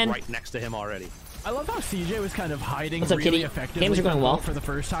 man. Right next to him already. I love how CJ was kind of hiding What's up, really Kitty? effectively. Games are going well for the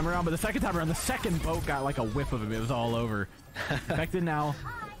first time around, but the second time around, the second boat got like a whiff of him. It was all over. Infected now,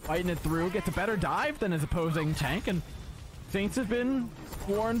 fighting it through, gets a better dive than his opposing tank, and Saints have been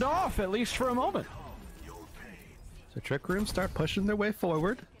warned off, at least for a moment. So Trick Room start pushing their way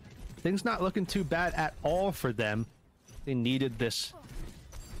forward. Things not looking too bad at all for them. They needed this.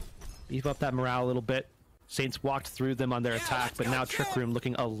 Beef up that morale a little bit. Saints walked through them on their attack, but now Trick Room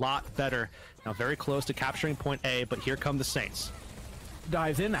looking a lot better. Now very close to capturing point A, but here come the Saints.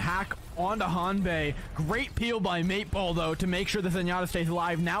 Dives in, hack onto Hanbei. Great peel by Mateball, though, to make sure the Zenyatta stays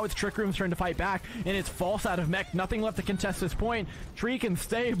alive. Now it's Trick Room's turn to fight back, and it's false out of mech. Nothing left to contest this point. Tree can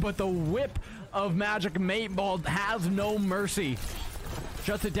stay, but the whip of Magic Mateball has no mercy.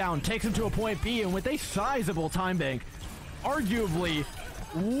 Shuts it down, takes him to a point B, and with a sizable time bank, arguably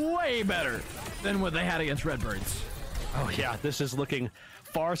way better than what they had against Redbirds. Oh yeah, this is looking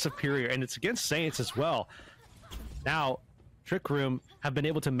far superior, and it's against Saints as well. Now, Trick Room have been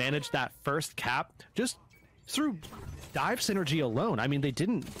able to manage that first cap just through dive synergy alone. I mean, they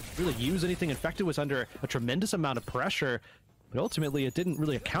didn't really use anything. Infected was under a tremendous amount of pressure, but ultimately it didn't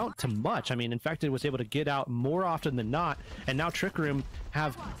really account to much. I mean, Infected was able to get out more often than not, and now Trick Room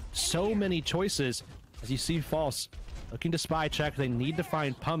have so many choices. As you see, False looking to spy check. They need to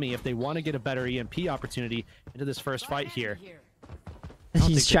find Pummy if they want to get a better EMP opportunity into this first fight here.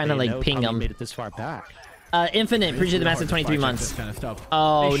 He's trying to like ping him. Made it this far back. Infinite, appreciate the massive 23 months. Kind of stuff.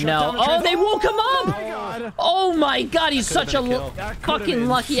 Oh no! Oh, they woke him up! Oh my god, he's such a fucking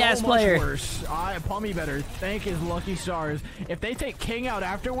lucky ass player. Pummy better thank his lucky stars. If they take King out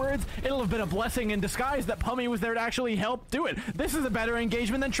afterwards, it'll have been a blessing in disguise that Pummy was there to actually help do it. This is a better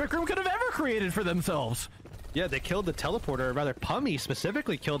engagement than Trick Room could have ever created for themselves. Yeah, they killed the teleporter, or rather Pummy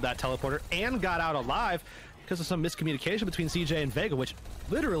specifically killed that teleporter and got out alive because of some miscommunication between CJ and Vega, which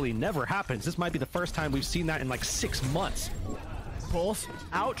literally never happens. This might be the first time we've seen that in like 6 months. Pulse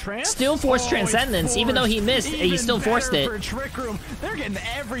out trans. Still forced Transcendence, even though he missed, he still forced it. For Trick Room, they're getting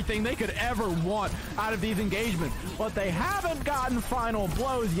everything they could ever want out of these engagements, but they haven't gotten final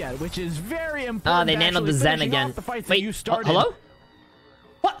blows yet, which is very important. They nanoed the Zen again. Wait, hello?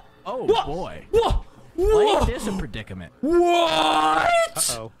 What? Oh what? Boy. What? Why is this a predicament? What?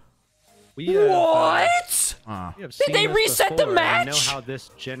 Uh-oh. What? Did they reset the match? I know how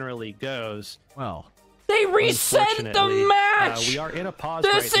this generally goes. Well, they reset the match. We are in a pause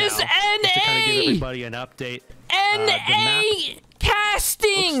this right is now. NA. Just to kind of give everybody an update. NA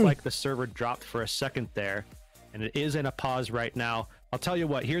casting. Looks like the server dropped for a second there, and it is in a pause right now. I'll tell you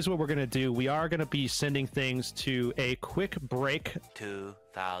what, here's what we're going to do. We are going to be sending things to a quick break.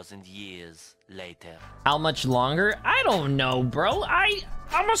 2,000 years later. How much longer? I don't know, bro.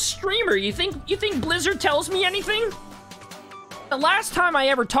 I'm a streamer. You think Blizzard tells me anything? The last time I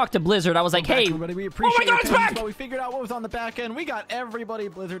ever talked to Blizzard, I was like, hey, everybody, we appreciate oh my god, it's back! But we figured out what was on the back end. We got everybody,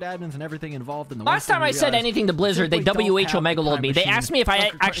 Blizzard admins and everything involved in the last time I said anything to Blizzard, they WHO megaload me. They asked me if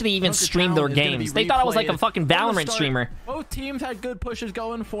I actually even streamed their games. They thought I was like a fucking Valorant streamer. Both teams had good pushes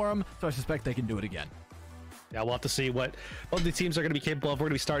going for them, so I suspect they can do it again. Yeah, we'll have to see what both the teams are going to be capable of. We're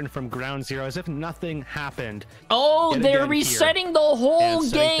going to be starting from ground zero as if nothing happened. Oh, they're resetting the whole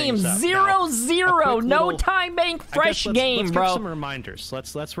game. 0-0. No time bank. Fresh game, let's bro. give some reminders.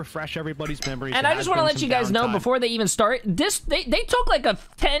 Let's refresh everybody's memories. And I just want to let you guys know before they even start, they took like a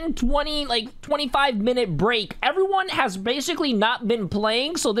 10, 20, like 25-minute break. Everyone has basically not been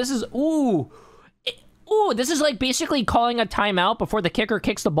playing, so this is this is like basically calling a timeout before the kicker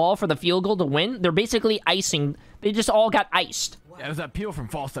kicks the ball for the field goal to win. They're basically icing. They just all got iced. Yeah, it was that peel from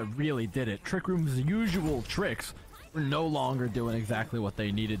False that really did it. Trick Room's usual tricks were no longer doing exactly what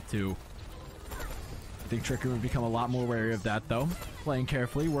they needed to. I think Trick Room would become a lot more wary of that, though. Playing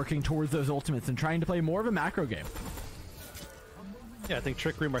carefully, working towards those ultimates, and trying to play more of a macro game. Yeah, I think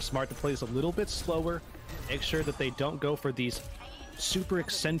Trick Room are smart to play this a little bit slower. Make sure that they don't go for these super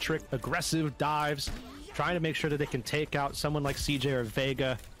eccentric, aggressive dives. Trying to make sure that they can take out someone like CJ or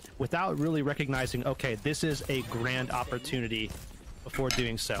Vega without really recognizing, okay, this is a grand opportunity before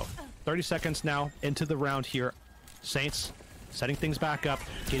doing so. 30 seconds now into the round here. Saints setting things back up,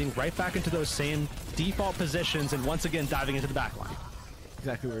 getting right back into those same default positions, and once again diving into the backline.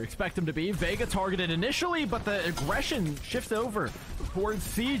 Exactly where we expect them to be. Vega targeted initially, but the aggression shifts over towards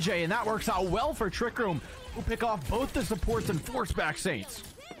CJ, and that works out well for Trick Room, who pick off both the supports and force back Saints.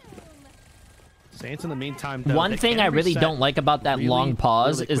 Saints in the meantime, though, one thing I really don't like about that long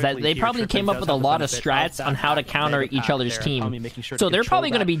pause is that they probably came up with a lot of strats on how to counter each other's team. So they're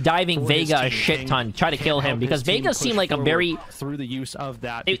probably going to be diving Vega a shit ton, try to kill him, because Vega seemed like a very... through the use of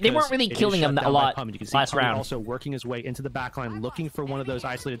that. They weren't really killing him a lot last round. Also working his way into the backline, looking for one of those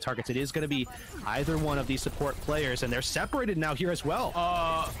isolated targets. It is going to be either one of these support players, and they're separated now here as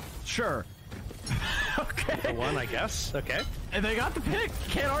well. Sure. Okay. For one, I guess. Okay. And they got the pick.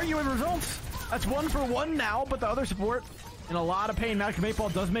 Can't argue with results. That's 1 for 1 now, but the other support in a lot of pain. Magic Maple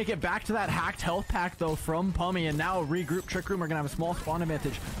does make it back to that hacked health pack, though, from Pummy, and now regroup. Trick Room are going to have a small spawn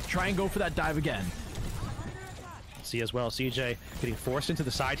advantage. Try and go for that dive again. See as well, CJ getting forced into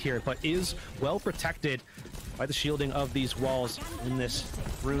the side here, but is well protected by the shielding of these walls in this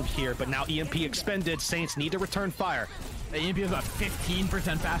room here. But now EMP expended. Saints need to return fire. The EMP is about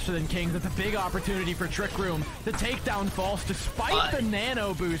 15% faster than Kings. It's a big opportunity for Trick Room to take down False despite the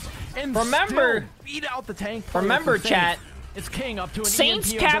nano boost and still beat out the tank. Remember, chat, it's King up to an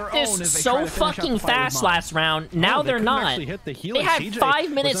Saints EMP capped this so fucking fast last round. Now they're not. They had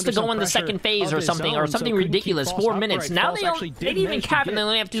 5 minutes to go in the second phase or something ridiculous. 4 minutes. Now they didn't even cap and they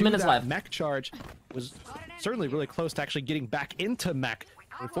only have 2 minutes left. Mech charge was certainly really close to actually getting back into mech.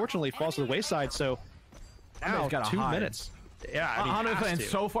 Unfortunately, falls to the wayside, so now 2 minutes. Yeah, I mean, playing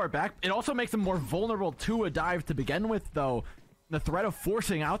so far back. It also makes them more vulnerable to a dive to begin with, though. The threat of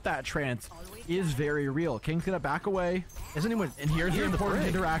forcing out that trance is very real. King's gonna back away. Isn't anyone? And here's the important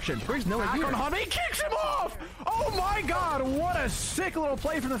interaction. Briggs nowhere here. He kicks him off! Oh my god, what a sick little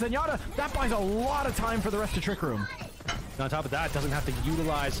play from the Zenyatta. That buys a lot of time for the rest of Trick Room. And on top of that, doesn't have to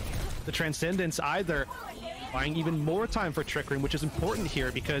utilize the Transcendence either. Buying even more time for Trick Room, which is important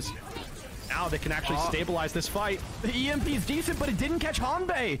here because now they can actually stabilize this fight. The EMP is decent, but it didn't catch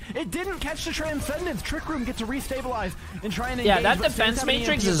Hanbei. It didn't catch the Transcendence. Trick Room gets to restabilize and try and engage. Yeah, that defense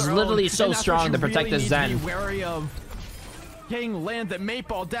matrix is literally so strong to protect this Zen. Be wary of. King lands at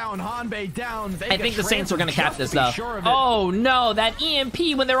Maple down, Hanbei down. I think the Saints are going to cap this, though. Oh, no, that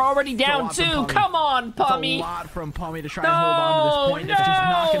EMP when they're already down, too. Come on, Pummy. That's a lot from Pummy to try and hold on to this point. It's just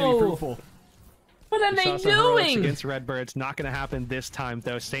not going to be fruitful. What are they doing? Against Redbirds, not going to happen this time,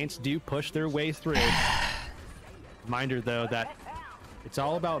 though. Saints do push their way through. Reminder, though, that it's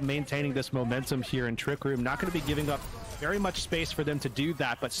all about maintaining this momentum here in Trick Room. Not going to be giving up very much space for them to do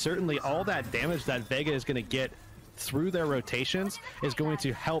that, but certainly all that damage that Vega is going to get through their rotations is going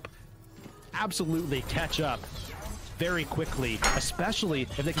to help absolutely catch up very quickly, especially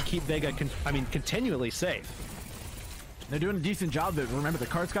if they can keep Vega, continually safe. They're doing a decent job, but remember, the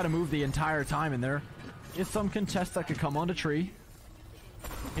cart's got to move the entire time, and there is some contest that could come onto tree.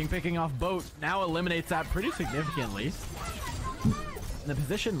 King picking off boat now eliminates that pretty significantly. And the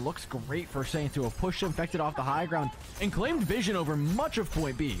position looks great for Saints to have pushed Infected off the high ground and claimed vision over much of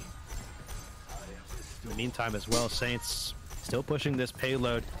point B. In the meantime as well, Saints still pushing this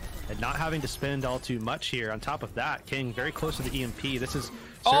payload and not having to spend all too much here. On top of that, King very close to the EMP. This is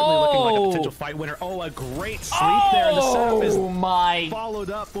certainly looking like a potential fight winner. Oh, a great sleep there. And the setup is followed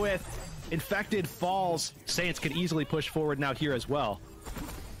up with Infected falls. Saints can easily push forward now here as well.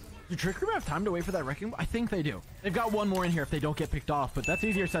 Do Trick Room have time to wait for that wrecking? I think they do. They've got one more in here if they don't get picked off, but that's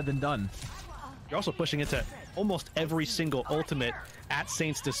easier said than done. You're also pushing into almost every single ultimate at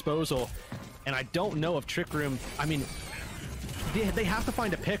Saints' disposal. And I don't know if Trick Room, they have to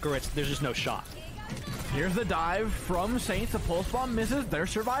find a pick or there's just no shot. Here's the dive from Saints. The pulse bomb misses. They're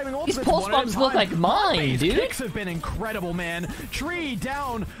surviving. These pulse bombs look like mine, dude. Kicks have been incredible, man. Tree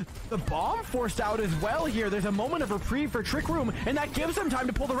down. The bomb forced out as well here. There's a moment of reprieve for Trick Room, and that gives them time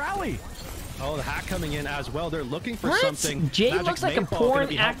to pull the rally. Oh, the hack coming in as well. They're looking for What? something. Jay Magic looks like a Mayfall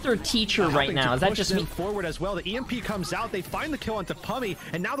porn actor teacher right now. Is that just me? Forward as well. The EMP comes out. They find the kill onto Pummy,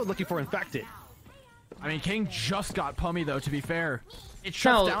 and now they're looking for Infected. I mean, King just got Pummy, though, to be fair. It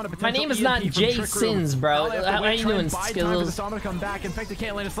shuts down a No, my potential name is EMP not from Jay Trick Room. Sins, bro. Now they have to How wait, are you try doing, and buy time for the Skills? Sama to come back. Infected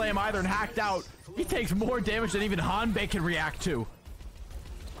can't land a slam either, and hacked out. He takes more damage than even Hanbei can react to.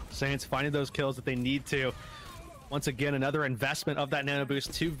 Saints finding those kills that they need to. Once again, another investment of that nano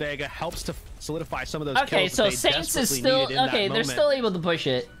boost to Vega helps to solidify some of those kills. Okay, so that they Saints is desperately still needed in that okay. They're moment. still able to push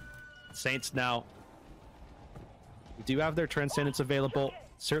it. Saints now do have their Transcendence available.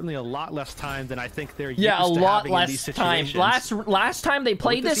 Certainly a lot less time than I think they're used to Yeah, a lot having in these less time. situations. Last time they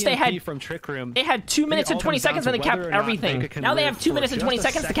played this, they had from Trick Room. They had 2 minutes and 20 seconds and they capped everything. Now they have 2 minutes and 20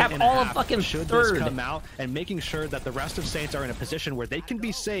 seconds to cap all of fucking third. Come out and making sure that the rest of Saints are in a position where they can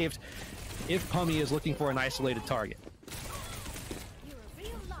be saved if Pummy is looking for an isolated target.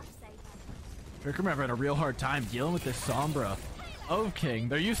 Trick Room having a real hard time dealing with this Sombra of King.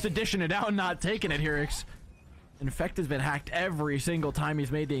 They're used to dishing it out and not taking it here. Infected's been hacked every single time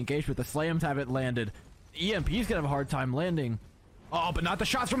he's made the engagement. The slams haven't landed. The EMP's gonna have a hard time landing. Oh, but not the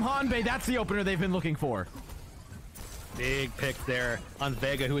shots from Hanbei. That's the opener they've been looking for. Big pick there on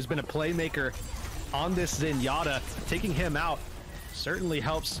Vega, who has been a playmaker on this Zenyatta. Taking him out certainly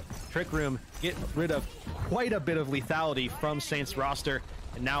helps Trick Room get rid of quite a bit of lethality from Saints roster.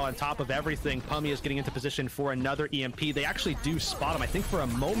 And now on top of everything, Pummy is getting into position for another EMP. They actually do spot him, I think, for a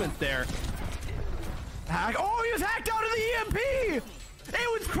moment there. Hack. Oh, he was hacked out of the EMP!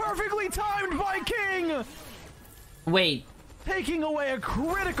 It was perfectly timed by King! Wait. Taking away a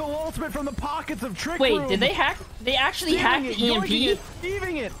critical ultimate from the pockets of Trick Wait, Room. did they hack? They actually hacked the EMP?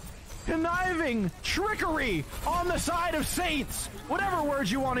 Thieving it, conniving, trickery on the side of Saints. Whatever words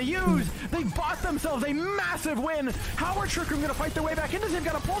you want to use, they bought themselves a massive win. How are Trick Room going to fight their way back into this? They've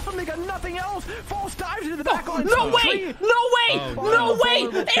got a pulse from, they got nothing else. False dives into the back line. No way! No way!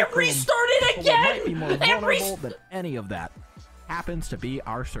 It restarted again! More vulnerable than any of that happens to be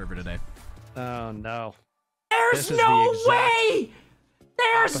our server today. Oh no. There's This is no the exact way!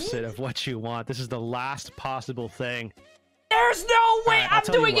 opposite of what you want. This is the last possible thing. There's no way! I'll I'm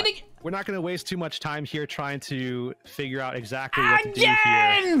tell you doing what, it again! We're not going to waste too much time here trying to figure out exactly what to do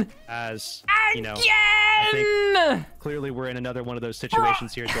here. As, you know, I think clearly we're in another one of those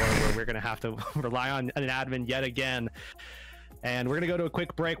situations here, Dora, where we're going to have to rely on an admin yet again. And we're going to go to a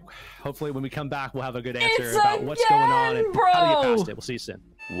quick break. Hopefully when we come back, we'll have a good answer about what's going on and how to get past it. We'll see you soon.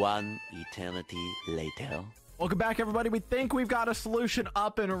 One eternity later. Welcome back, everybody. We think we've got a solution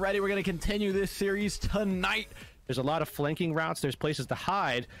up and ready. We're going to continue this series tonight. There's a lot of flanking routes. There's places to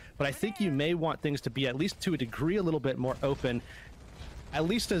hide, but I think you may want things to be, at least to a degree, a little bit more open. At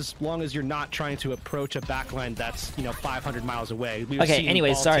least as long as you're not trying to approach a backline that's, you know, 500 miles away. Okay,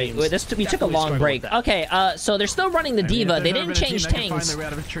 anyways, sorry. We took a long break. Okay, so they're still running the Diva. They didn't change tanks.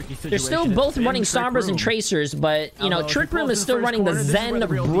 They're still both running Sombras and Tracers, but, you know, Trick Room is still running the Zen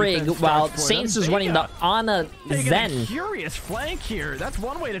Brig, while Saints is running the Ana Zen. Curious flank here. That's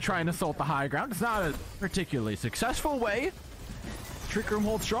one way to try and assault the high ground. It's not a particularly successful way. Trick Room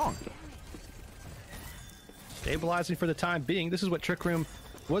holds strong. Stabilizing for the time being. This is what Trick Room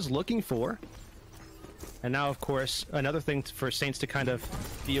was looking for. And now, of course, another thing for Saints to kind of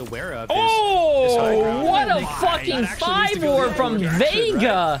be aware of is this high ground. What a fucking 5-war from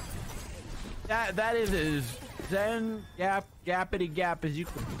Vega! That is as Zen gappity gap as you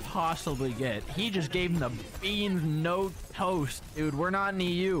could possibly get. He just gave him the beans, no toast, dude. We're not in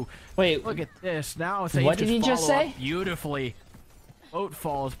EU. Wait, look at this. Now what did he just say? Beautifully. Boat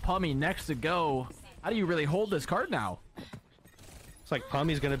falls. Pummy next to go. How do you really hold this card now? It's like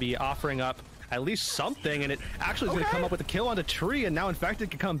Pummy's going to be offering up at least something, and it actually is going to come up with a kill on the tree, and now Infected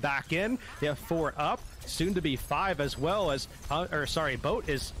can come back in. They have 4 up, soon to be 5, as well as, Boat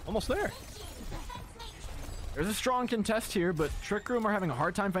is almost there. There's a strong contest here, but Trick Room are having a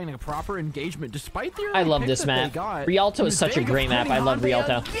hard time finding a proper engagement, despite the early I love pick this that map. they got. Rialto is such a great map. I love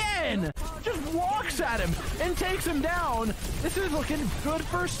Rialto. Again, just walks at him and takes him down. This is looking good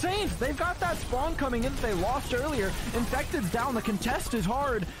for Saints. They've got that spawn coming in that they lost earlier. Infected's down. The contest is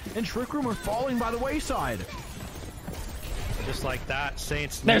hard, and Trick Room are falling by the wayside. Just like that,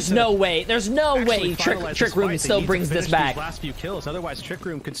 Saints. There's no way. There's no way Trick Room still brings this back. Last few kills, otherwise Trick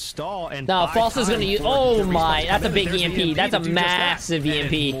Room could stall and. No, False is going to use. Oh my, that's a big EMP. That's a massive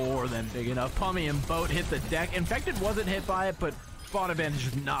EMP. More than big enough. Pummy and Boat hit the deck. Infected wasn't hit by it, but spawn advantage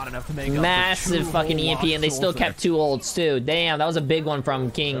is not enough to make up Massive for fucking EMP, and they still kept 2 ults too. Damn, that was a big one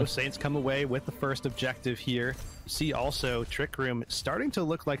from King. So Saints come away with the first objective here. See also Trick Room starting to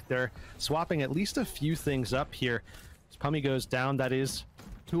look like they're swapping at least a few things up here. As Pummy goes down, that is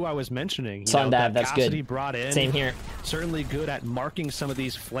who I was mentioning. Sundab, that's Cassidy good. Brought in. Same here. Certainly good at marking some of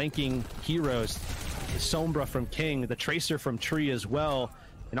these flanking heroes. The Sombra from King, the Tracer from Tree as well,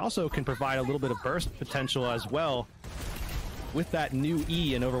 and also can provide a little bit of burst potential as well with that new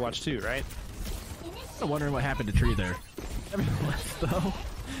E in Overwatch 2, right? I'm wondering what happened to Tree there. Nevertheless, though,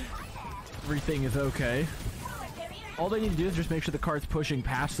 everything is okay. All they need to do is just make sure the cart's pushing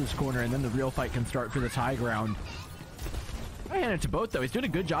past this corner, and then the real fight can start for this high ground. I hand it to both, though. He's doing a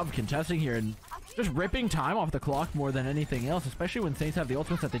good job of contesting here and just ripping time off the clock more than anything else, especially when Saints have the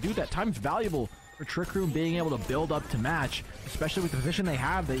ultimates that they do. That time's valuable for Trick Room being able to build up to match, especially with the position they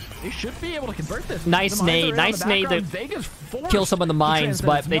have. They should be able to convert this. Nice nade to kill some of the mines,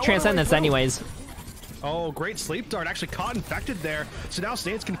 but they Transcendence anyways. Oh, great sleep dart. Actually caught infected there. So now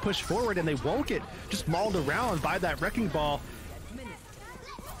Saints can push forward and they won't get just mauled around by that wrecking ball.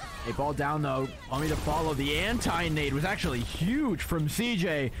 A ball down though. Want me to follow. The anti-nade was actually huge from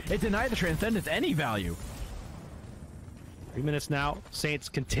CJ. It denied the Transcendence any value. 3 minutes now. Saints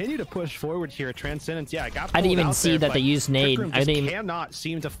continue to push forward here. Transcendence, yeah, got I didn't even out see there, that they used nade. I cannot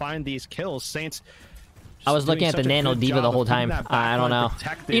seem to find these kills. Saints. I was looking at the Nano Diva the whole time. I don't know.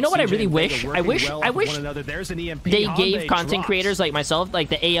 You know what I really wish? I wish they gave content creators like myself like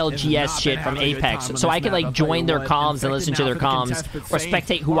the ALGS shit from Apex, so I could like join their comms and listen to their comms or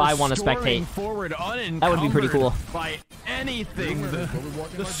spectate who I want to spectate. That would be pretty cool. By anything,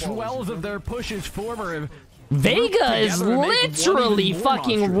 the swells of their pushes forward. Vega is literally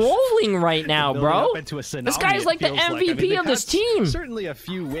fucking rolling right now, bro. This guy's like the MVP of this team. Certainly a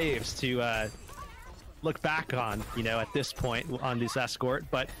few waves to look back on, you know, at this point on this escort,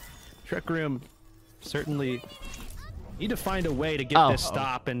 but Trick Room certainly need to find a way to get this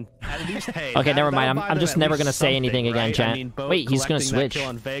stop and at least, hey. Okay, never mind. I'm just never gonna say anything again, right? chat. I mean, wait, he's gonna switch.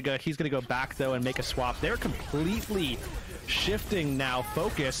 On Vega, he's gonna go back though and make a swap. They're completely shifting now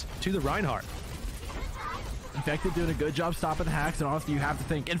focus to the Reinhardt. Infected doing a good job stopping the hacks, and honestly, you have to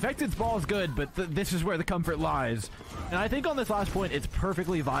think Infected's ball is good, but this is where the comfort lies. And I think on this last point, it's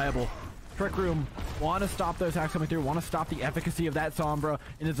perfectly viable. Trick Room want to stop those hacks coming through, want to stop the efficacy of that Sombra,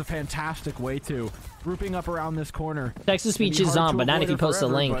 and it's a fantastic way to. Grouping up around this corner. Text speech is on, but not if you post a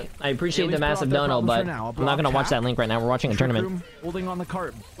link. I appreciate the massive dono, but I'm not going to watch that link right now. We're watching a tournament. Holding on the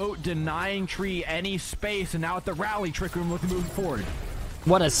cart, boat denying Tree any space, and now at the rally, Trick Room looking to move forward.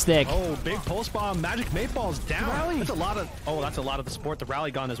 What a stick. Oh, big pulse bomb. Magic Mate Ball's down. That's a lot of the support. The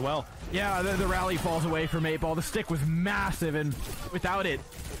rally gone as well. Yeah, the rally falls away for Mate Ball. The stick was massive, and without it,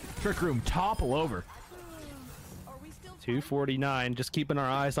 Trick Room topple over. 249. Just keeping our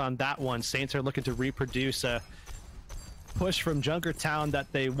eyes on that one. Saints are looking to reproduce a push from Junkertown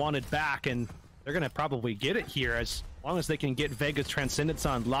that they wanted back, and they're going to probably get it here as long as they can get Vega's Transcendence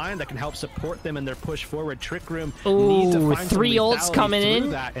online. That can help support them in their push forward. Trick Room needs to find 3 ults coming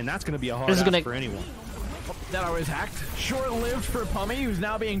in. That, and that's going to be a hard ask for anyone. That always hacked. Short-lived for Pummy, who's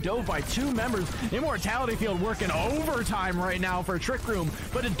now being dove by 2 members. Immortality Field working overtime right now for Trick Room,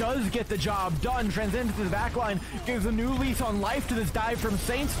 but it does get the job done. Transcends to the backline, gives a new lease on life to this dive from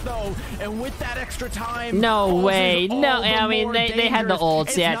Saints, though, and with that extra time... No way. No, I mean, they had the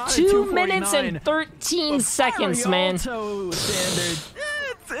ults, yeah. 2 minutes and 13 seconds, man. Standard.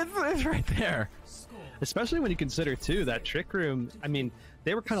 It's right there. Especially when you consider, too, that Trick Room, I mean...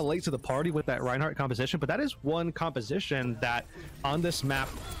 They were kind of late to the party with that Reinhardt composition, but that is one composition that on this map,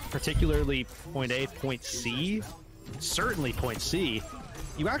 particularly point A, point C, certainly point C,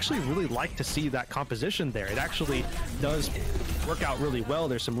 you actually really like to see that composition there. It actually does work out really well.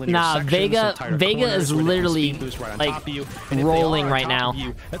 There's some linear sections, Vega is literally like rolling right now.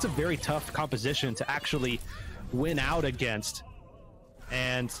 That's a very tough composition to actually win out against.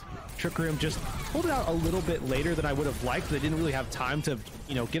 And Trick Room just pulled it out a little bit later than I would have liked. They didn't really have time to,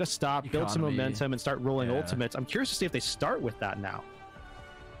 you know, get a stop, build some momentum, and start rolling ultimates. I'm curious to see if they start with that now.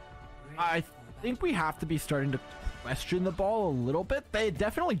 I think we have to be starting to question the ball a little bit. They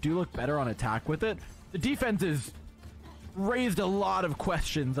definitely do look better on attack with it. The defense has raised a lot of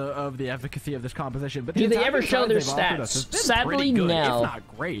questions of the efficacy of this composition. But do they ever show their stats? Sadly, no. It's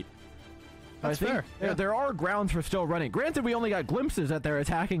not great. That's fair. There are grounds for still running. Granted, we only got glimpses at their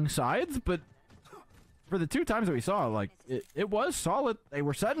attacking sides, but for the 2 times that we saw, like, it was solid. They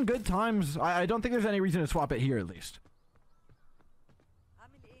were setting good times. I don't think there's any reason to swap it here, at least.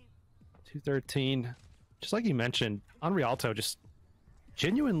 213. Just like you mentioned, on Rialto, just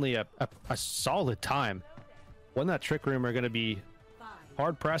genuinely a solid time. One that Trick Room are going to be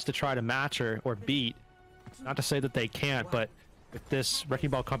hard pressed to try to match or beat. Not to say that they can't, but with this Wrecking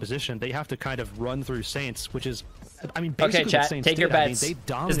Ball composition, they have to kind of run through Saints, which is, I mean, basically okay, chat, Saints take your bets.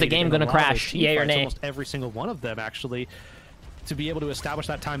 Is the game gonna crash? Yay or nay? Almost every single one of them, actually, to be able to establish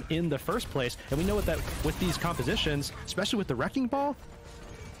that time in the first place. And we know that with these compositions, especially with the Wrecking Ball,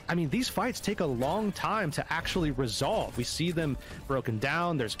 I mean, these fights take a long time to actually resolve. We see them broken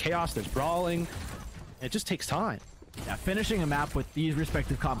down. There's chaos. There's brawling. It just takes time. Yeah, finishing a map with these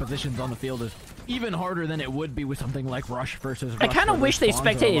respective compositions on the field is even harder than it would be with something like Rush versus Rush. I kind of wish they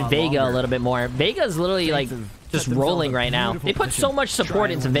spectated Vega a little bit more. Vega's literally like just rolling right now. They put so much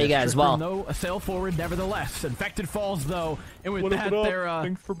support into Vega as well. No, a sail forward nevertheless. Infected falls though, and with that their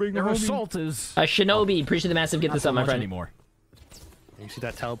assault is Shinobi, appreciate the massive get this up, my friend. Anymore. You see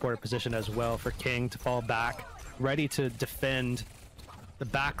that teleporter position as well for King to fall back, ready to defend the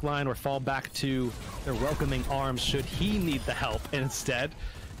back line or fall back to their welcoming arms should he need the help instead.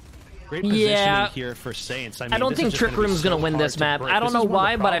 Great positioning here for Saints. I don't think Trick Room's going to win this map. I don't know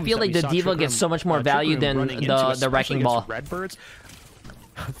why, but I feel like the D.Va gets so much more value than the Wrecking Ball. Redbirds.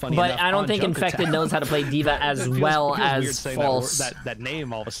 But I don't think Infected knows how to play D.Va as well as False. That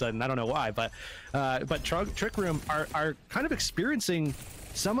name all of a sudden, I don't know why, but Trick Room are kind of experiencing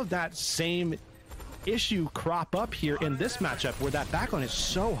some of that same issue crop up here in this matchup where that backline is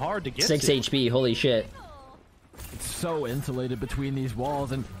so hard to get 6 to. HP, holy shit. It's so insulated between these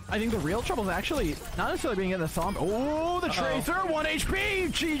walls, and I think the real trouble is actually not necessarily being in the Sombra. Oh, the Tracer, 1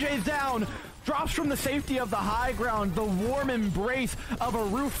 HP! GJ's down! Drops from the safety of the high ground. The warm embrace of a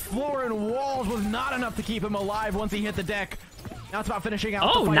roof, floor, and walls was not enough to keep him alive once he hit the deck. Now it's about finishing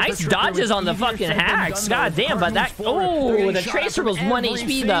out. Oh, nice dodges on the fucking hacks. God damn, but that. Oh, the Tracer was 1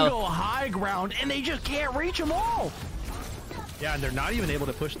 HP though. High ground, and they just can't reach them all. Yeah, and they're not even able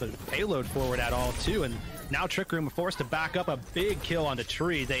to push the payload forward at all, too. And now Trick Room forced to back up a big kill onto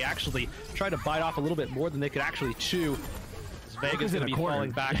Tree. They actually tried to bite off a little bit more than they could actually chew. Vega's gonna be falling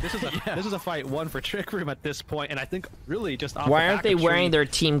back. This is a fight won for Trick Room at this point, and I think really just off why aren't they wearing their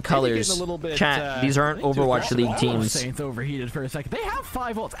team colors? Chat, these aren't Overwatch League teams. Saints overheated for a second. They have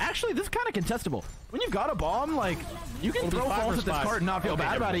 5 ults. Actually, this is kind of contestable. When you've got a bomb, like you can throw balls at this cart and not feel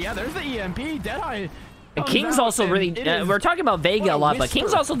bad about it. Yeah, there's the EMP. Deadeye. And King's also really. We're talking about Vega a lot, but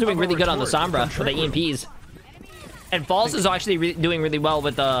King's also doing really good on the Sombra with the EMPs. And Falls is actually doing really well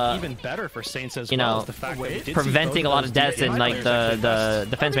with the even better for Saints as well. The fact that preventing a lot of deaths in like the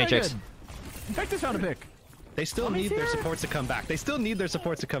defense matrix. Infected found a pick. They still need their supports to come back. They still need their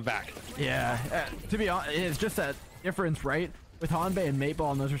supports to come back. Yeah, to be honest, it's just that difference, right? With Hanbei and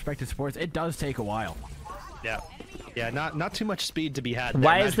Mateball and those respective supports, it does take a while. Yeah, not too much speed to be had there.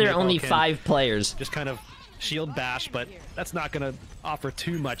 Why is there only 5 players? Just kind of shield bash, but that's not gonna offer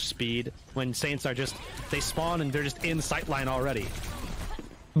too much speed when Saints are just, they spawn and they're just in sightline already.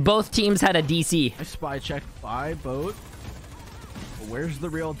 Both teams had a DC. I spy check by boat. Where's the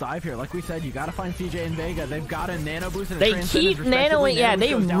real dive here? Like we said, you gotta find CJ and Vega. They've got a nano boost and they keep nanoing. Yeah,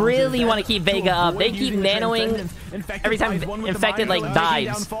 they really want to keep Vega up. They keep nanoing every time Infected like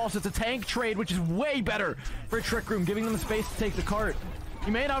dives. It's a tank trade, which is way better for Trick Room, giving them the space to take the cart.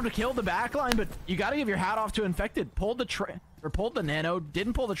 You may not have killed the backline, but you got to give your hat off to Infected. Pulled the nano,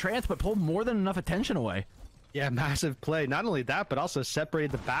 didn't pull the trance, but pulled more than enough attention away. Yeah, massive play. Not only that, but also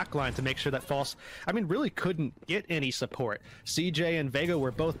separated the backline to make sure that False, I mean, really couldn't get any support. CJ and Vega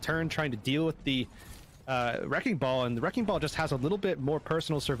were both turned trying to deal with the Wrecking Ball, and the Wrecking Ball just has a little bit more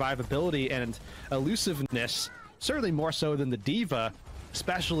personal survivability and elusiveness, certainly more so than the D.Va,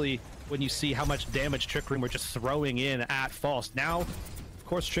 especially when you see how much damage Trick Room were just throwing in at False. Now,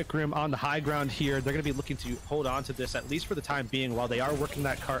 of course, Trick Room on the high ground here. They're going to be looking to hold on to this, at least for the time being, while they are working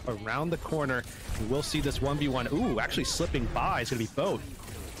that cart around the corner. We will see this 1v1. Ooh, actually slipping by. It's going to be both.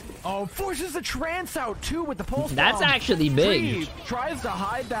 Oh, forces the trance out, too, with the pulse. That's actually big. Tries to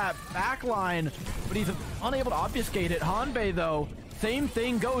hide that back line, but he's unable to obfuscate it. Hanbei, though, same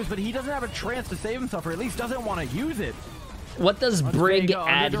thing goes, but he doesn't have a trance to save himself, or at least doesn't want to use it. What does Brig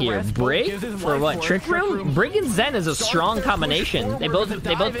add here? Brig for what? Trick Room? Brig and Zen is a strong combination. They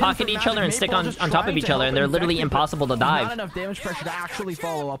both pocket each other and stick on top of each other, and they're literally impossible to dive. Not enough damage pressure to actually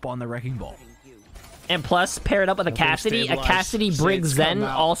follow up on the Wrecking Ball. And plus, pair it up with a Cassidy, Brig, Zen,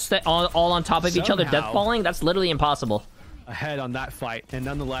 all on top of each other, death falling. That's literally impossible. Ahead on that fight, and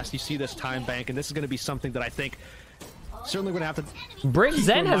nonetheless, you see this time bank, and this is going to be something that I think certainly going to have to. Brick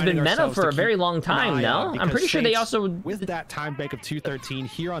Zen has been meta for a very long time now. I'm pretty sure they Saints, also with that time bank of 213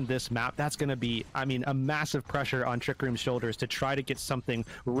 here on this map, that's going to be, I mean, a massive pressure on Trick Room's shoulders to try to get something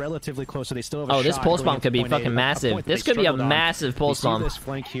relatively close. So they still have a oh, this shot pulse going bomb into could be point A, fucking a massive. point that This they could be a struggled on. massive pulse We see bomb. this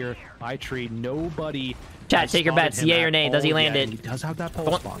flank here by Tree. Nobody. Chat, has take your spotted bets. him Yay at or nay? Does he all land yet, it? and he does have that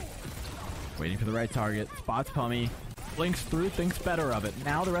pulse bomb. Waiting for the right target. Spots Pummy. Blinks through, thinks better of it.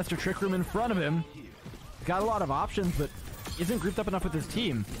 Now the rest of Trick Room in front of him. He's got a lot of options, but isn't grouped up enough with his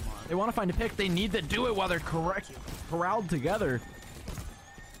team. They want to find a pick. They need to do it while they're corralled together.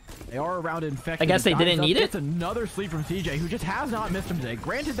 They are around infected. I guess they didn't need it. It's another sleep from CJ, who just has not missed him today.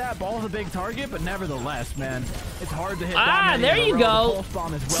 Granted, that ball is a big target, but nevertheless, man, it's hard to hit. Ah, there you go. The pulse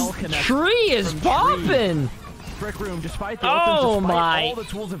bomb is well connected. Tree is popping. Trick Room, despite the Oh opens, despite my. all the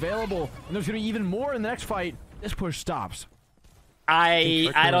tools available, and there's going to be even more in the next fight, this push stops.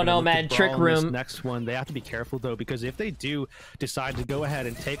 I don't know, man. Trick Room. Next one, they have to be careful though, because if they do decide to go ahead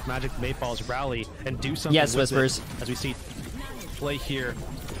and take Magic 8 Ball's rally and do something, Yes, with Whispers. it, as we see play here,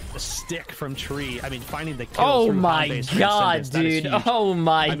 the stick from Tree. I mean, finding the kill. Oh through my high-base god, transcendence, that is dude. huge. Oh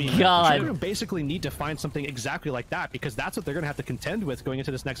my I mean, Trick god. Room basically need to find something exactly like that, because that's what they're going to have to contend with going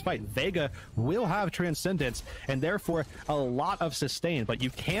into this next fight. Vega will have Transcendence and therefore a lot of sustain, but you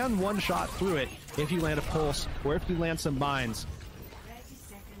can one-shot through it if you land a pulse or if you land some mines.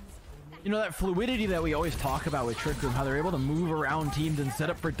 You know, that fluidity that we always talk about with Trick Room, how they're able to move around teams and set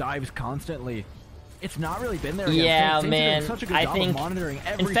up for dives constantly. It's not really been there. Yeah, Saints man. such a good I job of think monitoring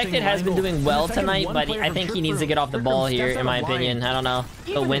every Infected single has been angle. doing well And the second tonight, one but player I from think he Trick needs to Room- get off the Trick ball Room here, steps in my out of line. opinion. I don't know.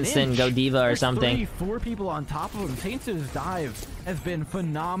 Go Even an Winston, inch. go Diva or There's something. 4 people on top of him. Saints' dive has been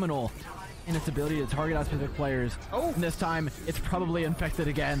phenomenal in its ability to target out specific players. Oh, and this time it's probably Infected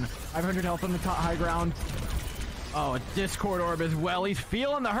again. 500 health on the top high ground. Oh, a Discord Orb as well. He's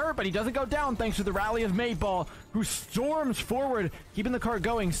feeling the hurt, but he doesn't go down thanks to the rally of Maytball, who storms forward, keeping the car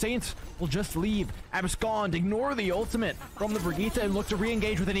going. Saints will just leave. Abscond, ignore the ultimate from the Brigitte and look to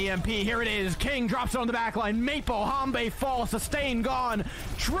re-engage with an EMP. Here it is. King drops it on the back line. Maytball, Hanbei fall, sustain gone.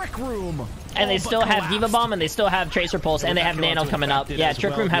 Trick Room. And they still have Diva Bomb, and they still have Tracer Pulse, and they have Nano coming up. Yeah,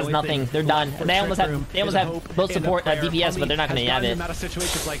 Trick Room has nothing. They're done. They almost have both support DPS, but they're not going to have it. Out of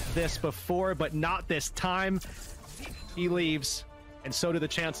situations like this before, but not this time. He leaves, and so do the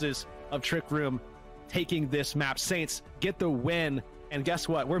chances of Trick Room taking this map. Saints get the win, and guess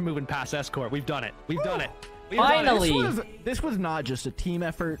what? We're moving past Escort. We've done it. We've done it. Finally. This was not just a team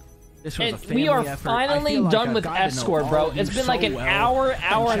effort. This was a family We are effort. finally I feel like done I've with gotten to know Escort, all bro. of you It's been so like an well. hour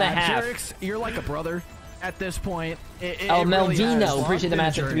and a Chad half. Jerix, you're like a brother at this point. It Oh, really has Meldino. Appreciate the been a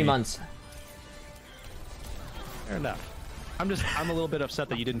match in 3 journey. months. Fair enough. I'm a little bit upset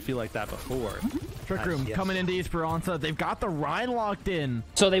that you didn't feel like that before. Trick Room Yes. coming into Esperança. They've got the Rhine locked in.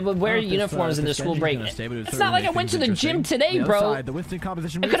 So they would wear uniforms in their school break. It's not like I went to the gym today, bro. It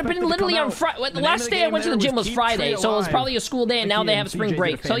could have been literally on Friday. The last day I went to the gym was Friday, so it was probably a school day, and now they have spring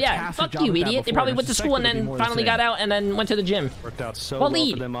break. So yeah, fuck you, idiot. They probably went to school and then finally got out and then went to the gym. Worked out so well for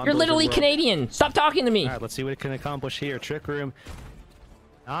Waleed, them on you're Blizzard literally World. Canadian. Stop talking to me. All right, let's see what it can accomplish here. Trick Room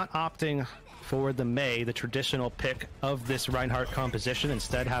not opting for the May, the traditional pick of this Reinhardt composition.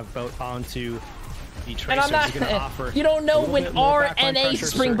 Instead, have both onto the Tracer. And I'm not. Gonna offer You don't know a little when bit more backline RNA pressure,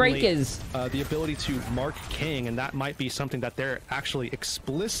 spring break certainly, is. the ability to mark King, and that might be something that they're actually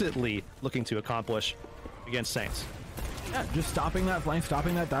explicitly looking to accomplish against Saints. Yeah, just stopping that flank,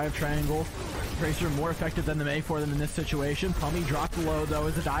 stopping that dive triangle. Tracer more effective than the May for them in this situation. Pummy dropped low though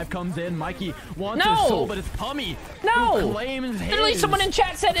as the dive comes in. Mikey wants his soul, but it's Pummy who claims his. Literally, someone in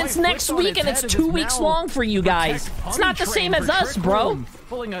chat said it's next week and it's 2 weeks long for you guys. It's not the same as us, bro.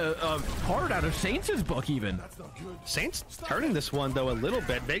 Pulling a card out of Saints' book even. Saints turning this one though a little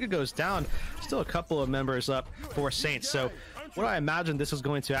bit. Vega goes down. Still a couple of members up for Saints. So what I imagine this is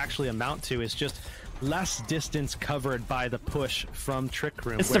going to actually amount to is just less distance covered by the push from Trick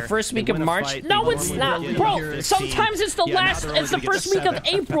Room. It's the first week of March. No, it's not, bro. Sometimes it's the last. It's the first week of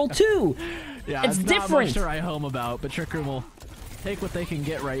April too. Yeah, it's different. Not much to write home about, but Trick Room will take what they can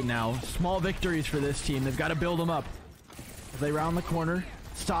get right now. Small victories for this team. They've got to build them up. As they round the corner,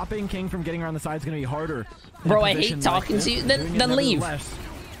 stopping King from getting around the side is going to be harder. Bro, I hate talking to you. Then leave.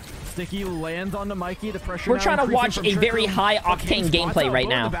 Sticky lands onto Mikey. The pressure. We're trying to watch a very high octane gameplay right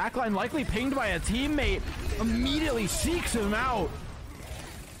now. The backline likely pinged by a teammate. Immediately seeks him out.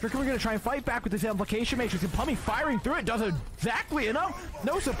 Trick Room going to try and fight back with this amplification matrix, and Pummy firing through it does exactly enough.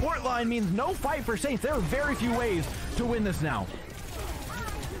 No support line means no fight for Saints. There are very few ways to win this now.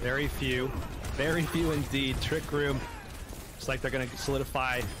 Very few indeed. Trick Room Looks like they're going to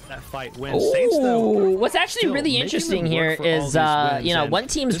solidify that fight win. Saints, though, what's actually really interesting here is, you know, one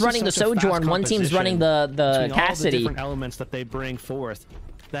team's running the Sojourn, one team's running the Cassidy. Different elements that they bring forth.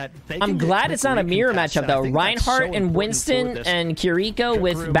 That I'm glad it's not a mirror matchup, though. Reinhardt and Winston and Kiriko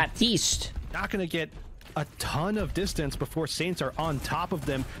with Baptiste. Not going to get a ton of distance before Saints are on top of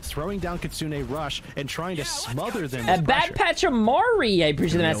them, throwing down Kitsune Rush and trying to smother them. A bad patch of Mari. I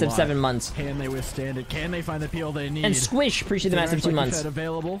appreciate the massive 7 months. Can they withstand it? Can they find the peel they need? And Squish, appreciate the massive 2 months.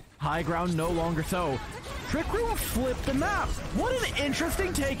 Available. High ground no longer so. Trick Room flipped the map. What an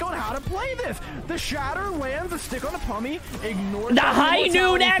interesting take on how to play this. The Shatter lands a stick on the Pummy. Ignores the High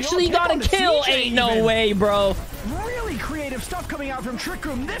Noon actually got a kill. Ain't no way, bro. Really creative stuff coming out from Trick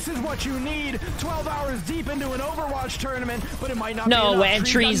Room. This is what you need. 12 hours deep into an Overwatch tournament, but it might not be enough. No, and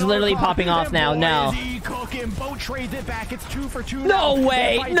Tree's literally popping off now. No. Cooking. Boat trades it back. It's 2 for 2 No now.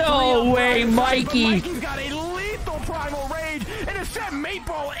 way. No way, Mikey. Mikey's got a lethal primal rage and it sent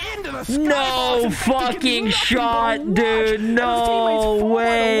Maple into the sky. No fucking shot, dude. No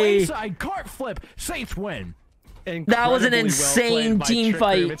way. Cart flip. Saints win. That was an insane team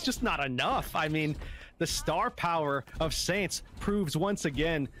fight. It's just not enough. I mean, the star power of Saints proves once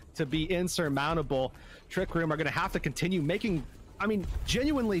again to be insurmountable. Trick Room are going to have to continue making, I mean,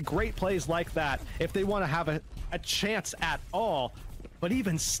 genuinely great plays like that if they want to have a chance at all. But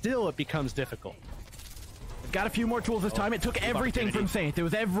even still, it becomes difficult. Got a few more tools this time. It took everything from Saints. It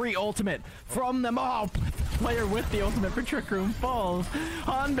was every ultimate from them all. Player with the ultimate for Trick Room falls.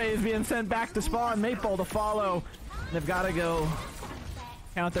 Hanbei is being sent back to spawn. Maple to follow. They've got to go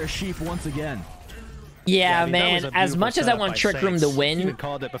count their sheep once again. Yeah, man, as much as I want Trick Room to win,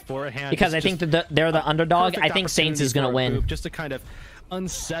 because I think that they're the underdog, I think Saints is going to win. Just to kind of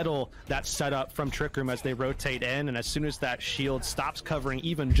unsettle that setup from Trick Room as they rotate in, and as soon as that shield stops covering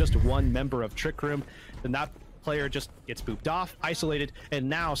even just one member of Trick Room, then that player just gets booped off, isolated, and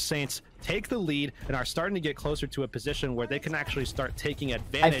now Saints take the lead and are starting to get closer to a position where they can actually start taking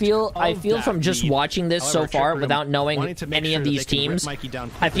advantage. I feel from just watching this so far without knowing any of these teams,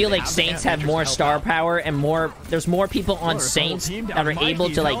 I feel like Saints have more star power and there's more people on Saints that are able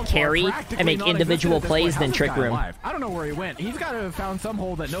to like carry and make individual plays than Trick Room. I don't know where he went. He's got to have found some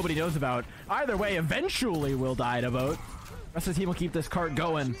hole that nobody knows about. Either way, eventually we'll die in a boat. Rest of the team will keep this cart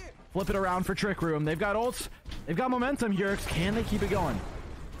going. Flip it around for Trick Room. They've got ults. They've got momentum, Yerks. Can they keep it going?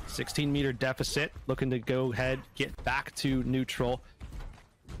 16-meter deficit. Looking to go ahead, get back to neutral.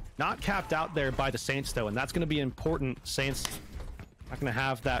 Not capped out there by the Saints, though, and that's going to be important. Saints not going to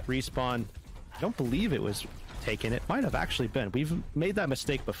have that respawn. I don't believe it was taken. It might have actually been. We've made that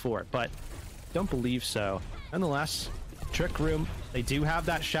mistake before, but don't believe so. Nonetheless, Trick Room, they do have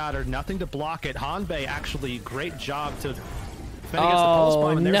that shatter. Nothing to block it. Hanbei, actually, great job to...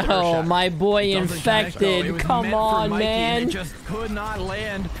 Oh no, my boy Infected. Come on, man. It just could not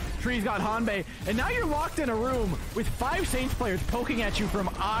land. Tree's got Hanbei, and now you're locked in a room with 5 Saints players poking at you from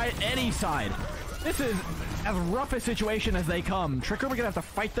any side. This is as rough a situation as they come. Trick Room are gonna have to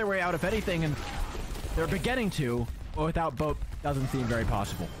fight their way out, if anything, and they're beginning to, but without boat, doesn't seem very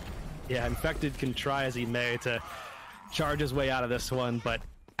possible. Yeah, Infected can try as he may to charge his way out of this one, but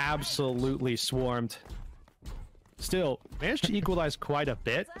absolutely swarmed. Still managed to equalize quite a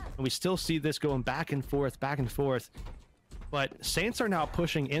bit, and we still see this going back and forth, but Saints are now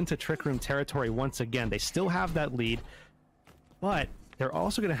pushing into Trick Room territory once again. They still have that lead, but they're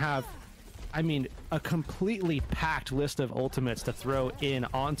also going to have, I mean, a completely packed list of ultimates to throw in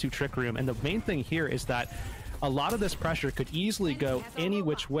onto Trick Room, and the main thing here is that a lot of this pressure could easily go any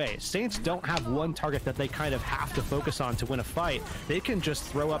which way. Saints don't have one target that they kind of have to focus on to win a fight. They can just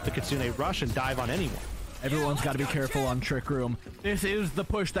throw up the Kitsune Rush and dive on anyone. Everyone's got to be careful on Trick Room. This is the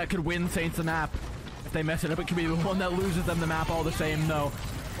push that could win Saints the map. If they mess it up, it could be the one that loses them the map all the same, though.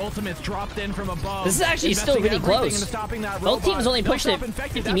 Ultimate's dropped in from above. This is actually still really close. Both teams only pushed it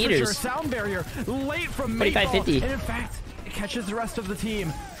 50 meters. Sound barrier late from 45-50. And in fact, it catches the rest of the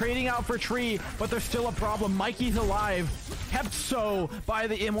team. Trading out for Tree, but there's still a problem. Mikey's alive. Kept so by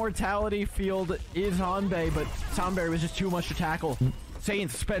the immortality field is Hanbei, but Soundberry was just too much to tackle.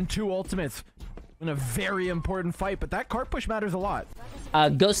 Saints spend 2 ultimates in a very important fight, but that cart push matters a lot.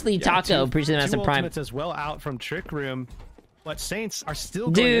 Ghostly Taco, appreciate the massive prime. As well out from Trick Room, but Saints are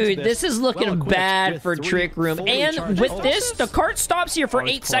still Dude, this is looking bad for Trick Room. And with this, the cart stops here for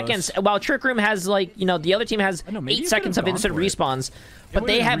 8 seconds, while Trick Room has, like, you know, the other team has 8 seconds of instant respawns. But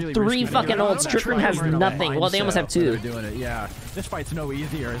they have 3 fucking ults. Trick Room has nothing. Well, they almost have 2. Doing it, yeah. This fight's no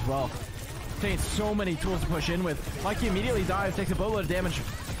easier as well. Saints so many tools to push in with. Mikey immediately dives, takes a boatload of damage.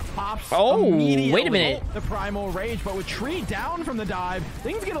 pops. Oh, immediately wait a minute. The Primal Rage, but with Tree down from the dive,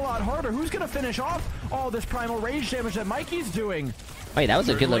 things get a lot harder. Who's going to finish off all this Primal Rage damage that Mikey's doing? Wait, that was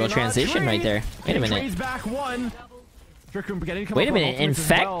a good little transition right there. Wait a minute. Tree's back one. Wait a minute,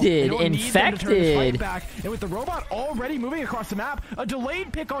 infected, infected. And with the robot already moving across the map, a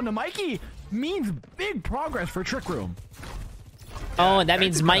delayed pick onto Mikey means big progress for Trick Room. Oh, and that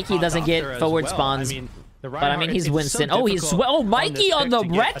means Mikey doesn't get forward spawns. But I mean, he's Winston. Oh, he's Mikey on the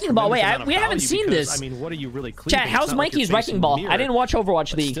wrecking ball. Wait, we haven't seen this. I mean, what are you really cleaving? Chat, how's Mikey's wrecking ball? I didn't watch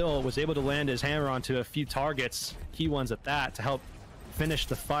Overwatch League. Still was able to land his hammer onto a few targets, key ones at that, to help finish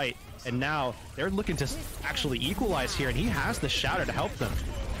the fight. And now they're looking to actually equalize here, and he has the shatter to help them.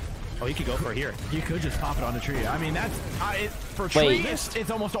 Oh, he could go for here. You could just pop it on a tree. I mean, that's for Tree. It's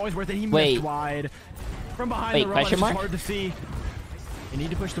almost always worth it. He missed wide from behind the robot. It's hard to see. You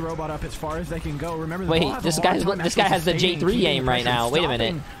need to push the robot up as far as they can go. Remember, this guy has the J3 aim right now. Wait a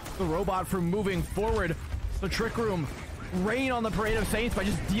minute. The robot from moving forward. The Trick Room rain on the Parade of Saints by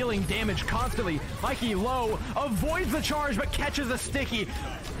just dealing damage constantly. Mikey low avoids the charge but catches a sticky.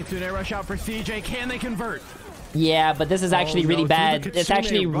 Gets an air rush out for CJ. Can they convert? Yeah, but this is actually really bad. It's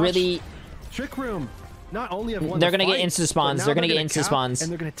actually really. Trick Room. Not only have won they're gonna get insta spawns. They're gonna get insta spawns.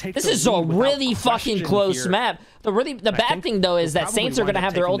 This is a really fucking close map. The bad thing though is that Saints are gonna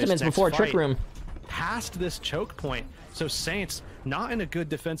have their ultimates before Trick Room. Past this choke point, so Saints not in a good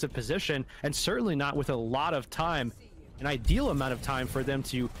defensive position, and certainly not with a lot of time, an ideal amount of time for them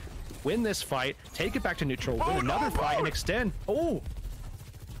to win this fight, take it back to neutral, win another fight, and extend.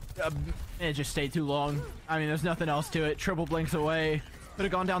 It just stayed too long. I mean, there's nothing else to it. Triple blinks away. Could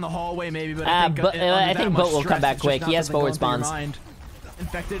have gone down the hallway maybe, but I think Boat will come back quick. He has forward spawns.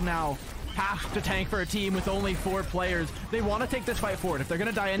 Infected now. Have to tank for a team with only 4 players. They want to take this fight forward. If they're going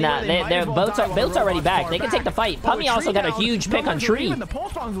to die anyway, Boat's already back. They can take the fight. Pummey also got a huge pick on Tree. The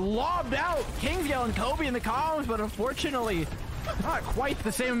pulse bombs lobbed out. King's yelling Kobe in the columns, but unfortunately, not quite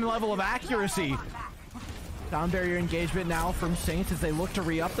the same level of accuracy. Sound barrier engagement now from Saints as they look to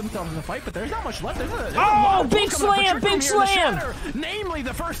re-up themselves in the fight, but there's not much left. Oh, big slam, big slam! Namely,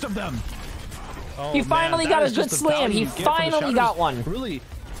 the first of them. Oh, he finally got a good slam. He finally got one. Really,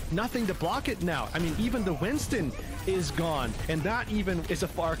 nothing to block it now. I mean, even the Winston is gone, and that even is a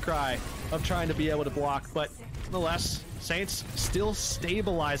far cry of trying to be able to block. But nonetheless, Saints still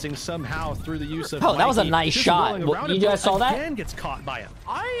stabilizing somehow through the use of. Oh, that was a nice shot. You guys saw that? Again gets caught by him.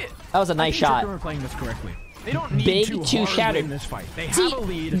 That was a nice shot. We're playing this correctly. They don't need big two shattered. This fight. They See, have a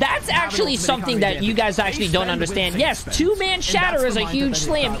lead. That's actually something that you guys actually don't understand. Yes, 2-man shatter is a huge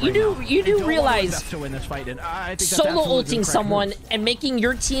slam. You do realize solo ulting someone and making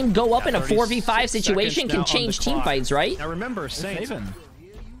your team go up in a 4v5 situation can change team fights, right? Now remember, Saints.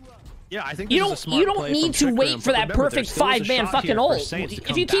 Yeah, I think you don't need to wait for that perfect 5-man fucking ult.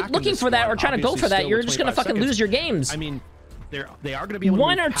 If you keep looking for that or trying to go for that, you're just gonna fucking lose your games. I mean, they are going to be able to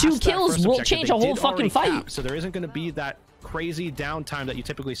 1 or 2 kills will change a whole fucking fight. So there isn't going to be that crazy downtime that you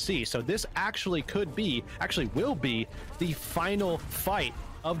typically see. So this actually will be the final fight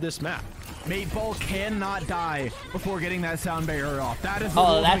of this map. Mateball cannot die before getting that sound barrier off. That is the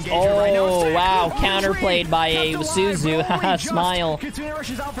wow, counterplayed by a Suzu. Smile.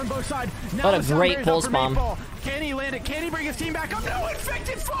 What a great pulse bomb. Can he land it? Can he bring his team back up? No,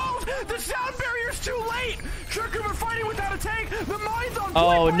 infected falls! The sound barrier's too late! Trick Room are fighting without a tank! The mines on point!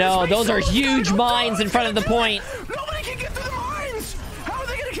 Oh no, those are huge mines in front of the point! Nobody can get through the mines! How are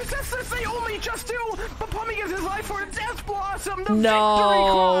they gonna contest this? They only just do! But Pummey gives his life for a Death Blossom! The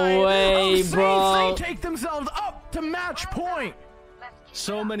no way, bro! They take themselves up to match point!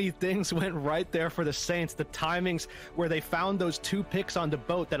 So many things went right there for the Saints. The timings where they found those 2 picks on the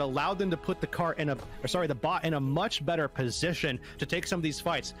boat that allowed them to put the bot in a much better position to take some of these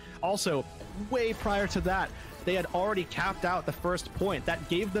fights. Also, way prior to that, they had already capped out the first point. That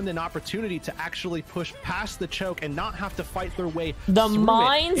gave them an opportunity to actually push past the choke and not have to fight their way the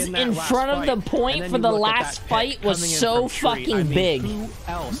mines in front of the point for the last fight was so fucking big. Who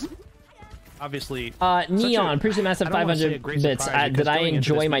else? Obviously, Neon, appreciate massive 500 bits. Did I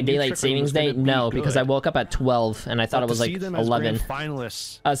enjoy my daylight savings day? No, because I woke up at 12 and I thought it was like 11.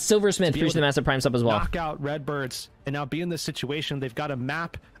 Silversmith, appreciate the massive prime sub as well. Knock out Redbirds and now be in this situation. They've got a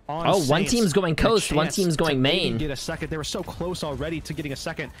map on. Oh, one team's going coast, one team's going main. Get a second. They were so close already to getting a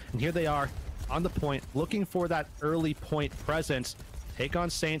second, and here they are on the point, looking for that early point presence. Take on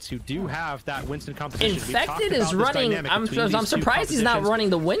Saints, who do have that Winston composition. Infected is running. I'm surprised he's not running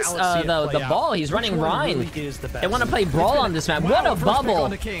the the ball. He's running Rhine. They want to play brawl on this map. What a bubble!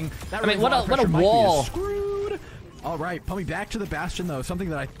 I mean, what a wall! All right, Pummy, back to the Bastion, though. Something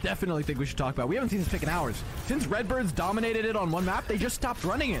that I definitely think we should talk about. We haven't seen this pick in hours. Since Redbirds dominated it on one map, they just stopped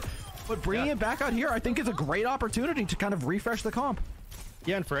running it. But bringing it back out here, I think is a great opportunity to kind of refresh the comp.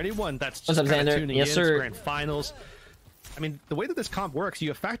 Yeah, and for anyone that's What's just up, kind of Xander? tuning Yes, in, sir. it's grand finals. I mean, the way that this comp works,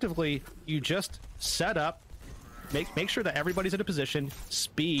 you just set up, make sure that everybody's in a position,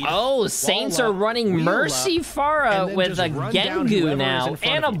 speed. Oh, Saints wall are up, running wheel Mercy up, Farah and then with just a run down Gengu whoever is now in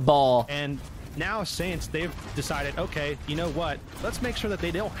front and a of you. ball. And now Saints, they've decided, okay, you know what? Let's make sure that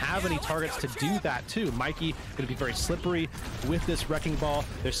they don't have any targets to do that too. Mikey going to be very slippery with this wrecking ball.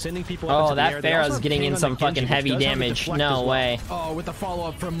 They're sending people up Oh, into the air. that They also Farah's have getting ping in on some the Genji, fucking which heavy does have a damage. deflect No as well. way. Oh, with the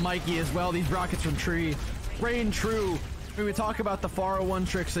follow-up from Mikey as well. These rockets from Tree. Rain true. When we talk about the Farah one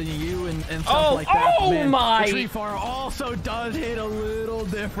tricks and you and stuff like that. Oh man, my! The Tree Farah also does hit a little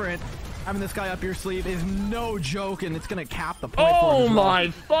different. Having this guy up your sleeve is no joke, and it's going to cap the point for Oh him as well. my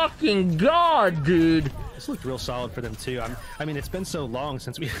fucking god, dude. This looked real solid for them too. I mean, it's been so long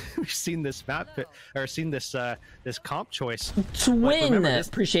since we've seen this map or seen this this comp choice. Twin. Remember, this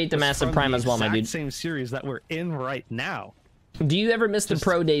Appreciate the was massive from prime the as well, my exact dude. Same series that we're in right now. Do you ever miss the Just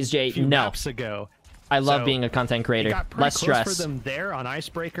pro days, Jay? A few No. maps ago. I love So, being a content It creator. got pretty Less close stress. for them there on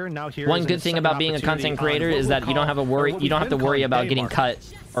Icebreaker. Now here One is good a thing second about being a content opportunity creator on is what that we'll you don't call- have to or worry. what You don't have to we've been worry calling about day getting market.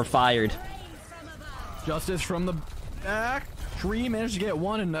 cut or fired. Justice from the back. Tree managed to get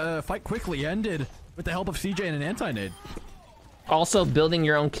one, and fight quickly ended with the help of CJ and an anti-nade. Also, building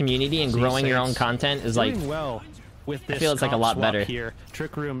your own community and growing your own Saints content is like doing well with this. I feel it's like a comp lot swap better. here.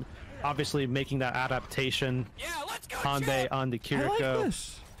 Trick Room obviously making that adaptation. Hanbei on the I like Kiriko.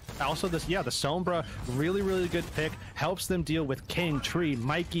 this. Also, the Sombra, really good pick. Helps them deal with King, Tree,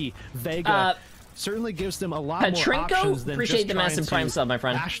 Mikey, Vega. Certainly gives them a lot more Trinko, options than appreciate just the massive trying prime to sub, my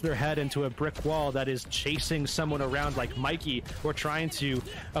friend. bash their head into a brick wall that is chasing someone around like Mikey, or trying to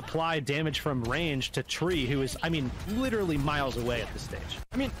apply damage from range to Tree, who is, I mean, literally miles away at this stage.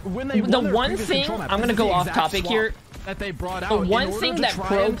 I mean, when they The won their one previous thing- control map, I'm this gonna is go the off exact topic swap here. that they brought out The in one order thing to that try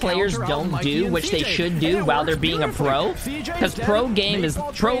pro and players counter out don't Mikey do, and which they CJ. should And do it while they're works being a pro, beautifully. because CJ pro dead, game is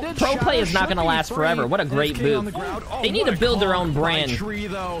Maple pro traded, play is not Shadow going to should last be forever. free. What a And great King on booth. the ground. Oh, They need what to a build their call own by brand. Tree,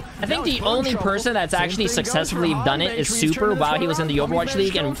 though. I think Now the it's phone only trouble. person that's Same actually thing goes for successfully done it Hanbei. is Tree's Super turning while this he was in the around. Overwatch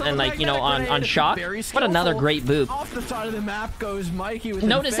League and like, you know, on Shock. Very What another skillful. great boop. Off the side of the map goes Mikey with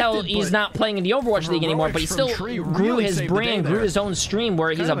Notice how infected, he's but not playing in the Overwatch League anymore, but he heroics from still Tree grew really his saved the day brand, grew there. his own stream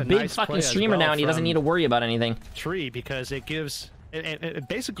where he's Kind a of a big nice fucking play as streamer well now and he doesn't from need to worry about anything. Tree, because it gives it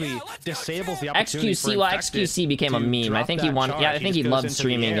basically disables the opportunity XQC, for well, Infected XQC became a to meme. I drop think he that wanted, charge. yeah, I think he just goes loved into the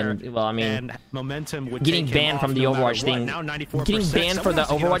streaming air, and, well, I mean, and momentum would getting take him banned off from the no matter Overwatch what. thing, Now 94%. getting banned for the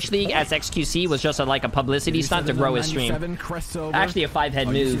Someone has Overwatch to get League on as XQC was just like a publicity stunt to grow his stream. Actually a 5-head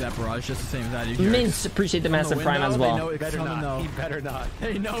Oh, you see move. that barrage just the same as that. You hear it Mince, appreciate the from the massive prime window, as they know well. it's Better coming, not. though. He better not.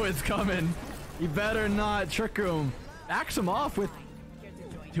 They know it's coming. You better not trick room. Backs him off with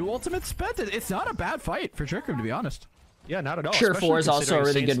 2 ultimates spent. It's not a bad fight for Trick Room, to be honest. Yeah, not at all. Sure, especially 4 is also a considering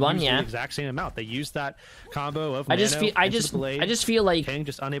really Saints good one, used yeah. The exact same amount. They used that combo of I just Nano feel, I into just the blade. feel like King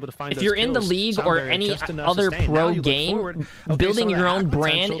just unable to find if those you're in the kills. league or Soundberry any just enough other sustain. Now pro you look game, forward. Okay, building some of your that own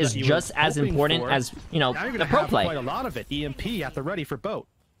brand potential is that you just were as hoping important for, as, you know, now you're the gonna pro have play. quite a lot of it. EMP at the ready for boat.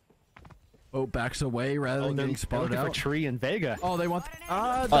 Oh, backs away rather than getting They're spotted looking for out. Tree and Vega. Oh, they want.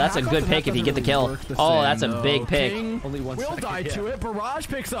 Oh, that's a good pick if you get the kill. Oh, that's a big pick. King Only 1 will second, die yeah. to it. Barrage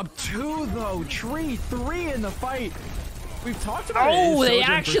picks up 2 though. Tree 3 in the fight. We've talked about it. Oh, in they Sojourn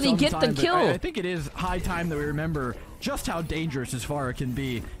for actually some get the time, but kill. I think it is high time that we remember just how dangerous as far it can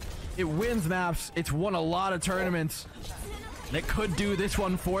be. It wins maps. It's won a lot of tournaments. They could do this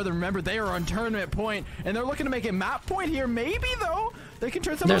one for them. Remember, they are on tournament point, and they're looking to make it map point here. Maybe, though, they can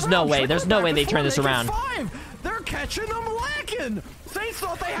turn some There's around. no way. Trickle There's no back way they before turn this make it around. 5. They're catching them lacking. Saints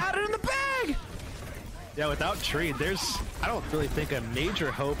thought they had it in the bag. Yeah, without Tree, I don't really think a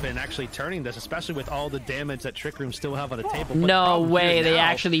major hope in actually turning this, especially with all the damage that Trick Room still have on the table. But the No problem way here they now,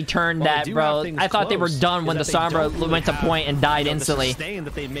 actually turned while they that, do bro. have things I thought they were close, done is when the that they Sombra don't really went to have, point and died the instantly. sustain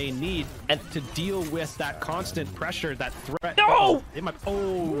that they may need to deal with that constant pressure, that threat. No! They might,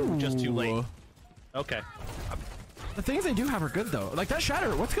 just too late. Okay, The things they do have are good, though. Like that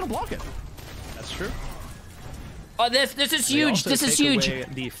Shatter, what's going to block it? that's true. Oh, this is They huge. also This is take huge. away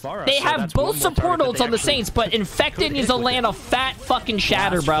the Farah, They so have that's both one more support target ults that on the they actually Saints, but Infected could needs hit to with land it. a fat fucking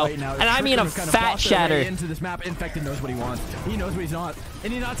shatter, Blast bro. right now. And I mean a Trick Room's kind of fat bossed their way shatter. into this map. Infected knows what he wants. He knows what he's not.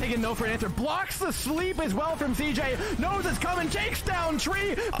 And he's not taking no for an answer. Blocks the sleep as well from CJ. Knows it's coming. Takes down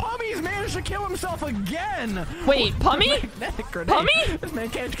Tree. Pummy's managed to kill himself again. Wait, Pummy? Pummy? This man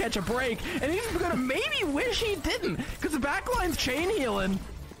can't catch a break. And he's going to maybe wish he didn't. Because the backline's chain healing.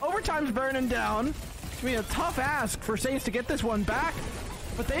 Overtime's burning down. It's going to be a tough ask for Saints to get this one back.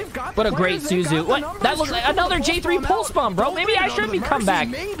 but they've got What a great Suzu. What? That looks like another J3 pulse bomb, bro. Maybe I should be come back.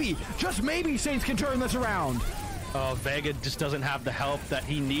 Maybe, just maybe, Saints can turn this around. Oh, Vega just doesn't have the help that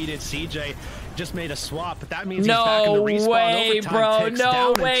he needed. CJ just made a swap, but that means he's back in the respawn. No way, bro.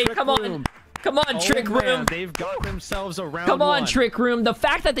 No way. Come on. Room. Come on, Trick Room. They've got themselves a round. Come on, Trick Room. The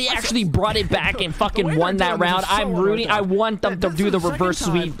fact that they actually brought it back and fucking won that round, I'm rooting. I want them to do the reverse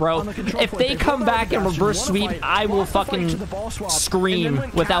sweep, bro. If they come back and reverse sweep, I will fucking scream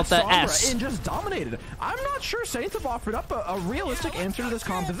without the S. And just dominated. I'm not sure Saints have offered up a realistic answer to this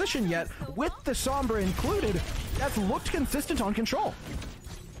composition yet, with the Sombra included, that's looked consistent on control.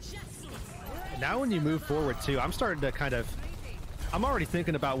 Now when you move forward, too, I'm starting to kind of... I'm already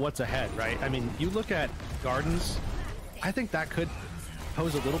thinking about what's ahead, right? I mean, you look at Gardens, I think that could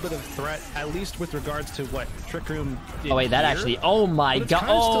pose a little bit of threat, at least with regards to what Trick Room did. Oh, wait, that actually... Oh, my God.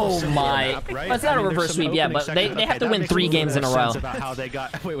 Oh, my... Map, right? Well, it's not a reverse sweep, yeah, but they have to win 3 games in a row. About how they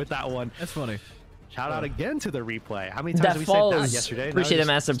got away with that one. That's funny. Shout out again to the replay. How many times did we say that yesterday? Appreciate the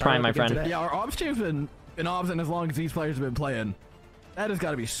massive prime, my friend. Yeah, our ops team's been obs, and as long as these players have been playing, that has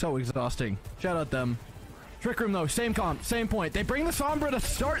got to be so exhausting. Shout out them. Trick Room, though, same comp, same point. They bring the Sombra to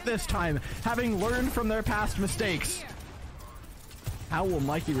start this time, having learned from their past mistakes. How will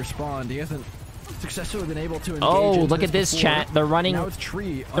Mikey respond? He hasn't successfully been able to engage. Oh, look at this, chat. They're running. Now it's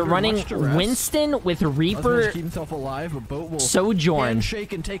Tree. They're running Winston with Reaper. Keep himself alive, but Boat will Sojourn.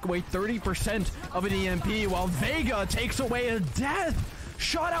 Handshake and take away 30% of an EMP, while Vega takes away a death.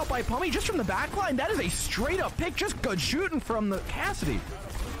 Shot out by Pummy just from the backline. That is a straight up pick. Just good shooting from the Cassidy.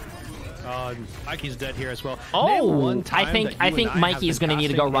 Mikey's dead here as well. Oh, I think Mikey's gonna need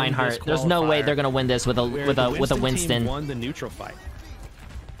to go Reinhardt. There's no way they're gonna win this with a Winston. Won the neutral fight.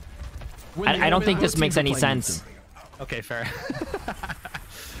 I don't think this makes any sense. Okay, fair.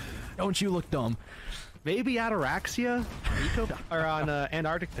 Don't you look dumb? Maybe Ataraxia, or on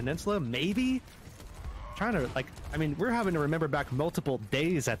Antarctic Peninsula. Maybe. Trying to I mean, we're having to remember back multiple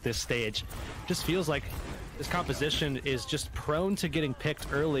days at this stage. Just feels like this composition is just prone to getting picked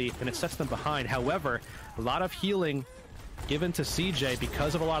early, and it sets them behind. However, a lot of healing given to CJ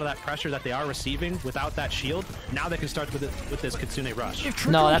because of a lot of that pressure that they are receiving without that shield. Now they can start with this Kitsune rush.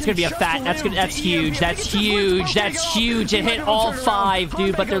 No, that's gonna be a fat. That's huge. That's huge. That's huge. It hit all 5,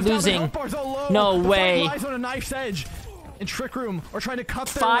 dude, but they're losing. No way. In Trick Room, or trying to cut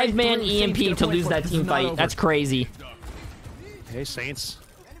 5-man EMP to lose that team fight. That's crazy. Hey, Saints,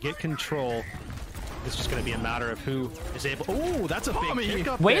 get control. It's just going to be a matter of who is able. Oh, that's a big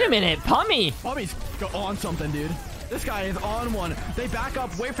pickup. Wait a minute, Pummy. Pummy's on something, dude. This guy is on one. They back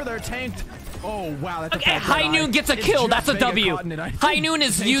up, wait for their tank. Oh wow, that's okay. High Noon gets a kill. That's a W. High Noon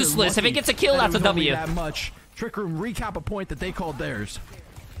is useless. If it gets a kill, that's a W. That much. Trick Room recap a point that they called theirs.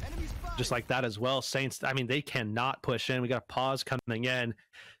 Just like that as well, Saints. I mean, they cannot push in. We got a pause coming in,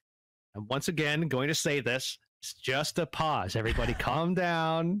 and once again, going to say this: it's just a pause. Everybody, calm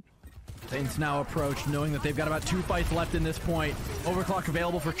down. Saints now approach, knowing that they've got about 2 fights left in this point. Overclock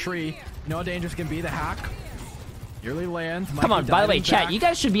available for Tree. You know how dangerous can be. The hack. Nearly lands. Come on, by the way, chat, you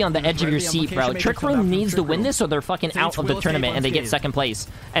guys should be on the edge of your seat, bro. Trick Room needs to win this or they're fucking out of the tournament and they get 2nd place.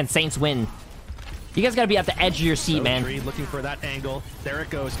 And Saints win. You guys gotta be at the edge of your seat, man. Tree looking for that angle. There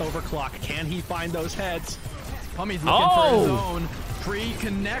it goes. Overclock. Can he find those heads? Pummy's looking for his own. Tree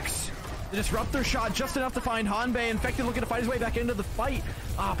connects. The disruptor shot just enough to find Hanbei. Infected looking to fight his way back into the fight.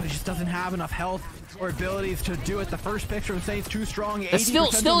 But he just doesn't have enough health or abilities to do it. The first picture of Saints too strong. It's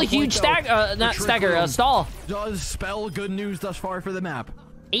still a huge stall. Does spell good news thus far for the map.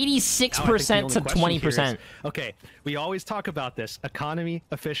 86% to 20%. Okay, we always talk about this. Economy,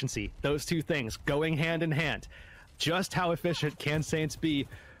 efficiency. Those 2 things going hand in hand. Just how efficient can Saints be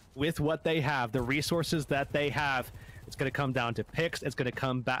with what they have, the resources that they have? It's going to come down to picks. It's going to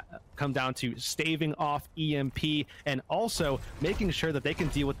come down to staving off EMP and also making sure that they can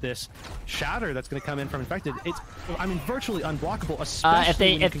deal with this shatter that's going to come in from Infected. It's, I mean, virtually unblockable.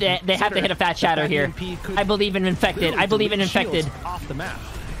 Especially if they have to hit a fat shatter here. I believe in Infected. I believe in Infected. Off the map.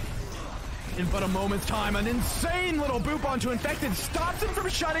 In but a moment's time, an insane little boop onto Infected stops him from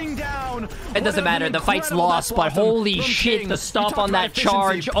shutting down. It doesn't matter. The fight's lost, but holy shit, the stop on that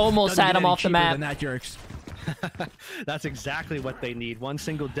charge almost had him off the map. That's exactly what they need. One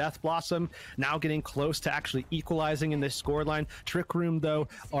single Death Blossom, now getting close to actually equalizing in this scoreline. Trick Room, though,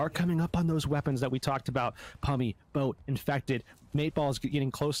 are coming up on those weapons that we talked about. Pummy, Boat, Infected. Mateball's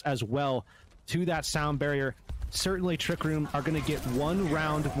getting close as well to that sound barrier. Certainly, Trick Room are going to get 1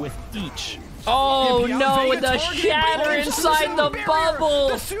 round with each. Oh no, the shatter inside the bubble!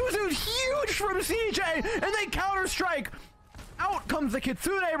 The Suzu's huge from CJ, and they counter-strike. Out comes the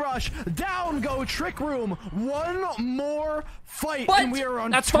Kitsune Rush. Down go Trick Room. One more fight. But and we are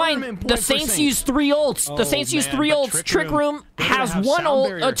on that's fine. The Saints use 3 ults. The Saints use 3 ults. Trick Room has 1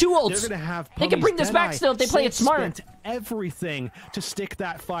 ult, 2 ults. They can bring this back still if they play it smart. Everything to stick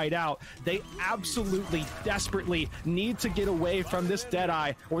that fight out. They absolutely, desperately need to get away from this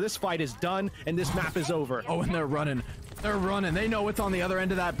Deadeye, or this fight is done and this map is over. Oh, and they're running. They're running. They know what's on the other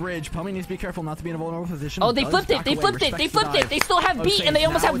end of that bridge. Pummy needs to be careful not to be in a vulnerable position. Oh, they flipped it. They flipped it. They flipped it. They still have beat, and they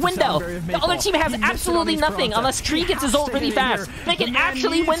almost have window. The other team has absolutely nothing unless Tree gets his ult really fast. They can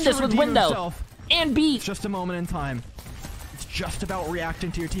actually win this with window and beat. It's just a moment in time. It's just about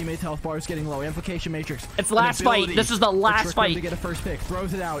reacting to your teammates' health bars getting low. Amplification matrix. It's last fight. This is the last fight. To get a first pick.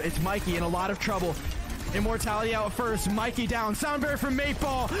 Throws it out. It's Mikey in a lot of trouble. Immortality out first. Mikey down. Sound barrier from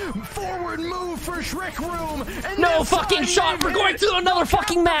Mateball. Forward move for Trick Room. And no fucking shot. We're going to another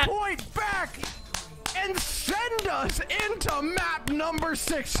fucking map. Point back and send us into map number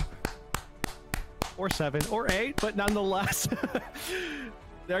 6. Or 7 or 8, but nonetheless.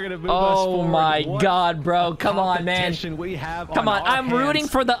 They're gonna move us forward. Oh my god, bro. Come on, man. We have Come on. I'm rooting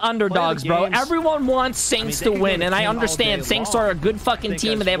for the underdogs, bro. Everyone wants Saints to win, and I understand Saints are a good fucking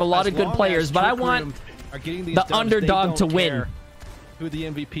team and they have a lot of good players, but I want the underdog to win. Who the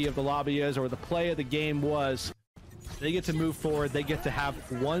MVP of the lobby is or the play of the game was. They get to move forward. They get to have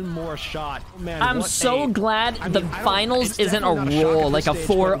one more shot. Man, I'm so glad the finals isn't a roll, like a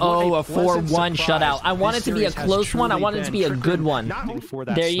 4-0, a 4-1 shutout. I want it to be a close one. I want it to be a good one.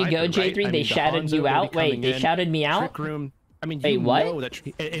 There you go, Jay3. They shouted you out. Wait, they shouted me out? I mean, wait, what? Know that,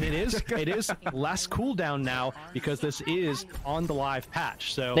 and it is less cooldown now because this is on the live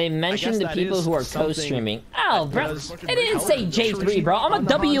patch. So they mentioned the people who are co-streaming. Oh, bro, it didn't say J3, bro. I'm a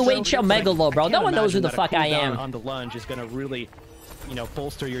WHL Megalo, bro. No one knows who the fuck I am. On the lunge is gonna really, you know,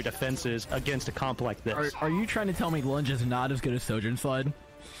 bolster your defenses against a comp like this. Are you trying to tell me lunge is not as good as Sojourn Slide?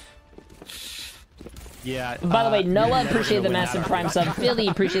 Yeah. By the way, Noah, appreciate the massive prime sub. Philly,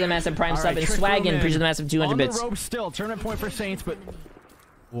 appreciate the massive prime sub. And Swaggin, appreciate the massive 200 bits. On the rope still. Tournament point for Saints, but...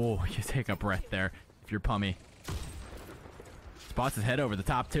 Oh, you take a breath there if you're Pummy. Spots his head over the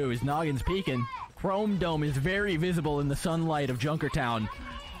top 2. His noggin's peeking. Chrome Dome is very visible in the sunlight of Junkertown.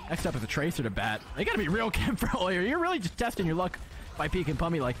 Next up is a Tracer to bat. They gotta be real careful here. You're really just testing your luck by peeking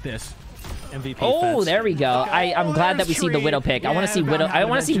Pummy like this. MVP oh, fence. There we go. I'm glad that we see the Widow pick. I want to see Widow. I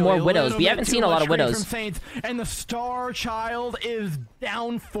want to see more Widows. We haven't seen a lot of Widows. And the Star Child is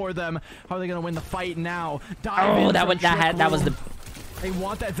down for them. How are they going to win the fight now? Oh, that was the. They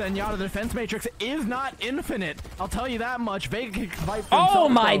want that Zenyatta. The defense matrix is not infinite. I'll tell you that much. Vega can fight for oh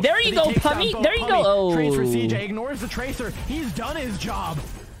himself, my! though. There you go, Pummy. There you go. Oh. Trades for CJ. Ignores the Tracer. He's done his job.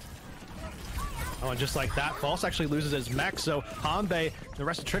 Oh, and just like that, False actually loses his mech, so Hanbei, the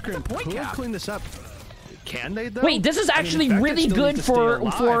rest of Trick Room, could clean this up. Can they, though? Wait, this is actually really good for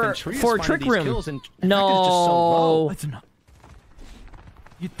Trick Room. No. It's not.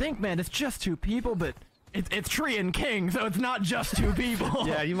 You'd think, man, it's just 2 people, but it's Tree and King, so it's not just 2 people.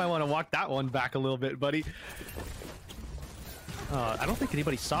 Yeah, you might want to walk that one back a little bit, buddy. I don't think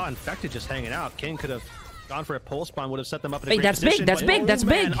anybody saw Infected just hanging out. King could have gone for a pole spawn, would have set them up in a great position. That's big. That's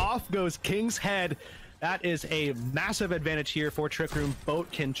big. Off goes King's head. That is a massive advantage here for Trick Room.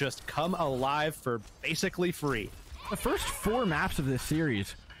 Boat can just come alive for basically free. The first 4 maps of this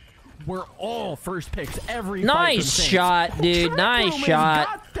series were all first picks. Every nice shot, dude. Nice shot.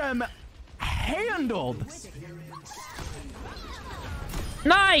 Got them handled.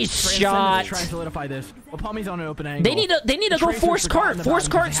 Nice shot. Try and solidify this. Well, Pummy's on an open angle. They need to go force cart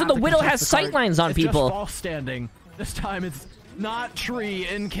so the Widow has sightlines on people. Just false standing. This time it's not Tree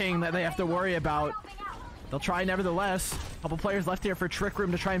and King that they have to worry about. They'll try nevertheless. A couple players left here for Trick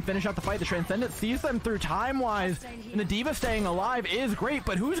Room to try and finish out the fight. The Transcendent sees them through time-wise, and the Diva staying alive is great,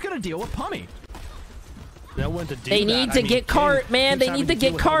 but who's going to deal with Pummy? They need to get cart, man. They need to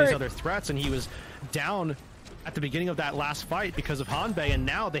get cart. Other threats, and he was down at the beginning of that last fight because of Hanbei, and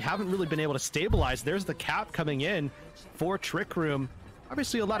now they haven't really been able to stabilize. There's the cap coming in for Trick Room.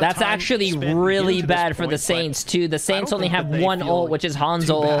 Obviously, a lot of that's actually really bad for the Saints too. The Saints only have 1 ult, which is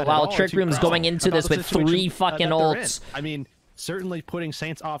Hanzo ult, while Trick Room's going into this with 3 fucking ults. I mean, certainly putting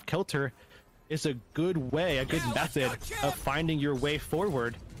Saints off kilter is a good way, a good method of finding your way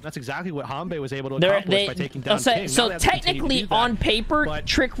forward. That's exactly what Hanbei was able to accomplish by taking down King. So technically, on paper,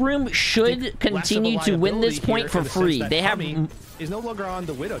 Trick Room should continue to win this point for free. They have is no longer on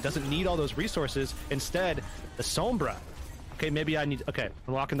the Widow. Doesn't need all those resources. Instead, the Sombra. Okay, maybe I need. Okay,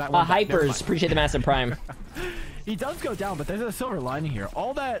 I'm locking that one. Hypers, appreciate the massive prime. He does go down, but there's a silver lining here.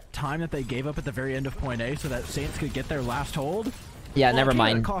 All that time that they gave up at the very end of point A so that Saints could get their last hold. Yeah, well, never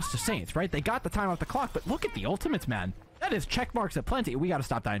mind. It cost to Saints, right? They got the time off the clock, but look at the ultimates, man. That is check marks at plenty. We got to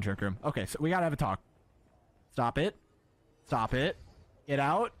stop dying, Trick Room. Okay, so we got to have a talk. Stop it. Stop it. Get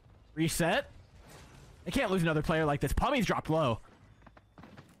out. Reset. They can't lose another player like this. Pummy's dropped low.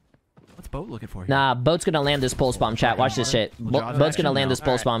 What's Boat looking for here? Nah, Boat's gonna land this pulse bomb, chat. Watch this shit. Boat's gonna land this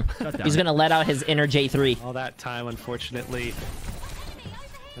pulse bomb. He's gonna let out his inner J3. All that time, unfortunately,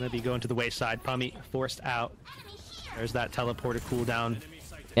 gonna be going to the wayside. Pummy forced out. There's that teleporter cooldown.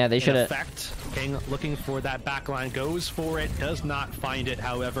 Yeah, they should have. Effect. King looking for that backline, goes for it, does not find it.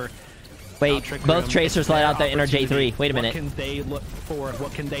 However, wait, both Tracers let out the inner J3. Wait a minute. What can they look for?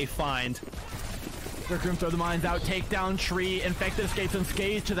 What can they find? Trick Room throw the mines out, take down tree, infected escapes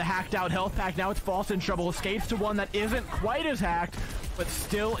unscathed to the hacked out health pack. Now it's False in trouble, escapes to one that isn't quite as hacked, but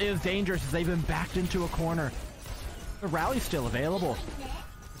still is dangerous as they've been backed into a corner. The rally's still available.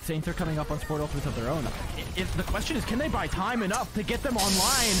 Saints are coming up on Sport Ultimates of their own. The question is, can they buy time enough to get them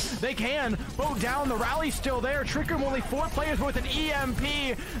online? They can. Boat down. The rally's still there. Trick Room only 4 players with an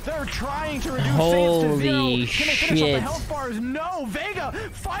EMP. They're trying to reduce Saints to 0. Can they finish off the health bars? No. Vega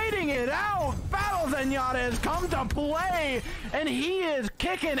fighting it out. Battle Zenyatta has come to play, and he is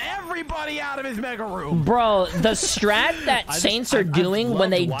kicking everybody out of his mega room. Bro, the strat that Saints are doing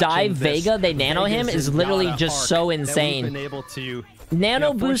when they dive Vega, they nano him, is literally just so insane. Been able to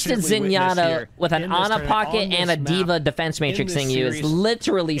Nano boosted Zenyatta with an Ana pocket and a Diva defense matrix thing you is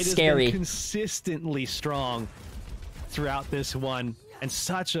literally scary. It has been consistently strong throughout this one, and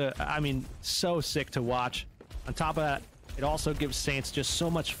such a, I mean, so sick to watch. On top of that, it also gives Saints just so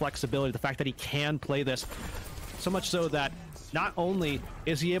much flexibility. The fact that he can play this, so much so that not only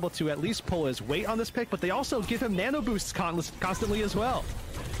is he able to at least pull his weight on this pick, but they also give him nano boosts constantly as well.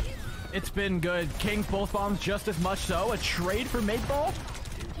 It's been good. King pulse bombs just as much so. A trade for Makeball?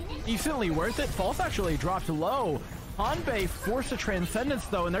 Decently worth it. False actually dropped low. Hanbei forced a Transcendence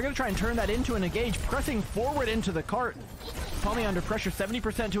though, and they're going to try and turn that into an engage, pressing forward into the cart. Pummy under pressure,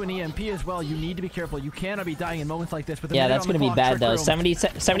 70% to an EMP as well. You need to be careful. You cannot be dying in moments like this. With yeah, that's going to be bad though.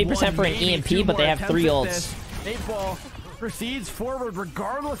 70% for an EMP, but they have 3 ults. Makeball proceeds forward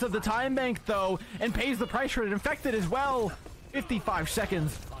regardless of the time bank though, and pays the price for it. Infected as well. 55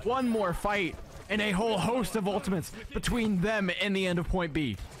 seconds. One more fight, and a whole host of ultimates between them and the end of point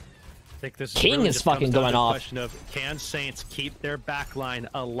B. I think this King really is fucking going off. Question of, can Saints keep their backline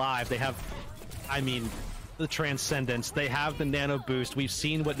alive? They have, I mean, the Transcendence. They have the Nano Boost. We've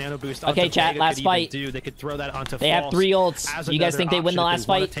seen what Nano Boost. Okay, chat. Last fight. Do. They could throw that onto. They have 3 ults. You guys think they win the last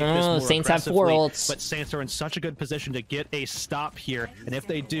fight? Oh, Saints have 4 ults. But Saints are in such a good position to get a stop here, and if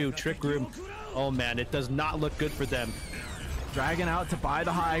they do, Trick Room, oh man, it does not look good for them. Dragging out to buy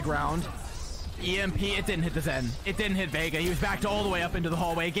the high ground. EMP, it didn't hit the Zen. It didn't hit Vega. He was backed all the way up into the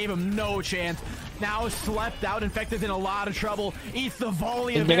hallway. It gave him no chance. Now slept out. Infected's in a lot of trouble. Eats the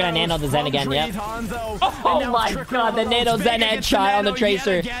volley of They're going to nano the Zen again, yep. Oh my god, the nano Zen headshot on the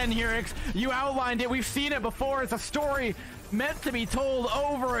Tracer. Again, Herix, you outlined it. We've seen it before. It's a story meant to be told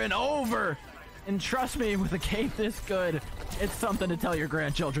over and over. And trust me, with a game this good, it's something to tell your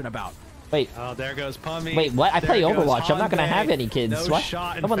grandchildren about. Wait. Oh, there goes Pummy. Wait, what? I play Overwatch. I'm not going to have any kids. No what?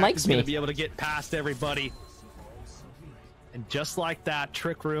 Shot. No one likes me. Gonna be able to get past everybody. And just like that,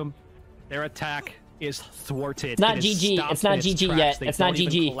 Trick Room, their attack is thwarted. It's not GG. It's not GG yet. It's not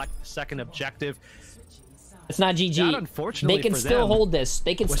GG. Collect the second objective. It's not GG. Unfortunately, they can still hold this.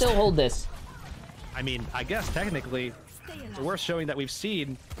 They can still hold this. I mean, I guess technically, the worst showing that we've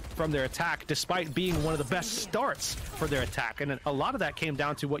seen from their attack, despite being one of the best starts for their attack, and a lot of that came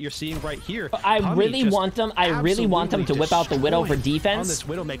down to what you're seeing right here. I really want them to whip out the Widow for defense on this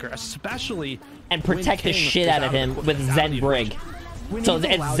Widowmaker, especially, and protect the shit out of him with Zen Brig. So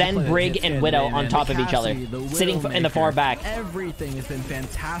it's Zen Brig and Widow on top of each other, sitting in the far back. Everything has been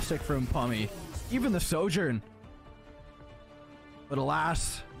fantastic from Pummy, even the Sojourn. But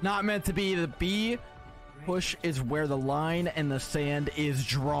alas, not meant to be. The B push is where the line and the sand is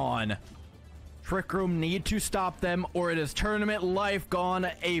drawn. Trick Room need to stop them, or it is tournament life gone.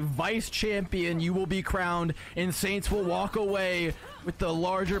 A vice champion you will be crowned, and Saints will walk away with the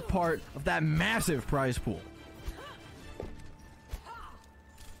larger part of that massive prize pool.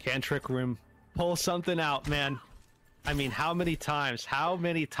 Can Trick Room pull something out, man? I mean, how many times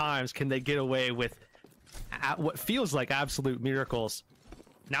can they get away with what feels like absolute miracles?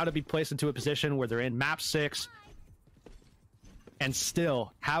 Now to be placed into a position where they're in map 6 and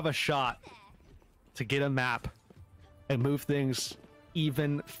still have a shot to get a map and move things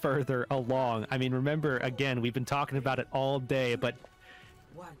even further along. I mean, remember, again, we've been talking about it all day, but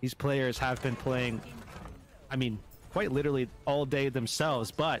these players have been playing, I mean, quite literally all day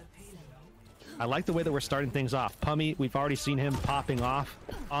themselves, but I like the way that we're starting things off. Pummy, we've already seen him popping off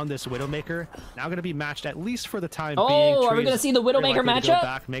on this Widowmaker. Now going to be matched at least for the time being. Oh, are we Tree's going to see the Widowmaker very likely to matchup? go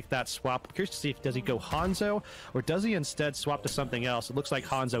back, make that swap. Curious to see if does he go Hanzo or does he instead swap to something else? It looks like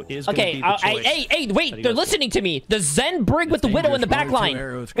Hanzo is going to be the choice. Hey, wait, they're listening to me. The Zen Brig with the Widow in the back line.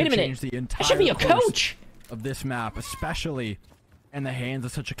 Wait a minute. I should be a coach of this map, especially in the hands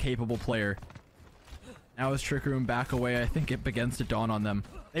of such a capable player. Now as Trick Room back away, I think it begins to dawn on them.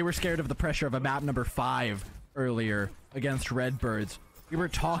 They were scared of the pressure of a map number 5 earlier against Redbirds. We were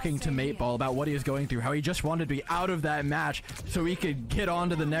talking to Mateball about what he was going through, how he just wanted to be out of that match so he could get on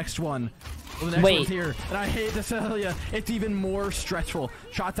to the next one. Well, the next one's here, and I hate to tell you, it's even more stressful.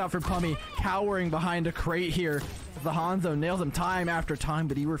 Shots out for Pummy, cowering behind a crate here. The Hanzo nails him time after time,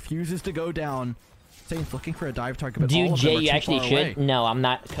 but he refuses to go down. Saints looking for a dive target. Dude, Jay, you actually should. No, I'm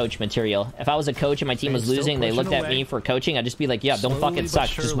not coach material. If I was a coach and my team was losing, they looked at me for coaching, I'd just be like, yeah, don't fucking suck,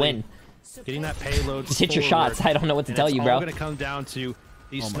 just win. Getting that payload. Just hit your shots. I don't know what to tell you, bro. It's going to come down to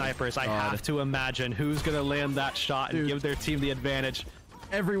these snipers. I have to imagine who's going to land that shot and give their team the advantage.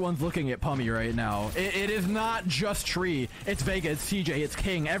 Everyone's looking at Pummy right now. It is not just Tree. It's Vega, it's CJ, it's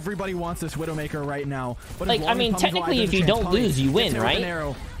King. Everybody wants this Widowmaker right now. But like, I mean, technically, if you don't lose, you win, right?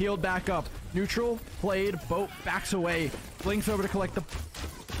 Arrow, healed back up. Neutral, played, boat backs away. Blinks over to collect the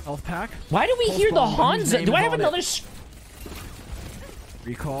health pack. Why do we hear the Hanzo? Do I have another...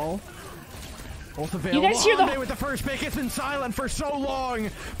 Recall. Both available. You guys hear the... with the first pick. It's been silent for so long,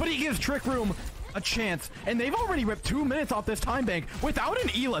 but he gives Trick Room a chance, and they've already ripped 2 minutes off this time bank without an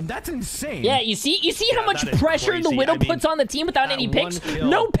Elam. That's insane. Yeah, you see how much pressure the Widow puts on the team without any picks?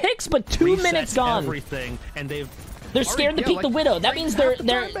 No picks, but 2 minutes gone. Everything, and they're scared to pick the Widow. That means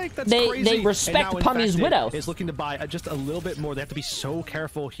they respect Pummy's Widow. Is looking to buy just a little bit more. They have to be so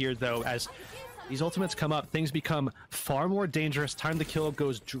careful here, though, as these ultimates come up. Things become far more dangerous. Time to kill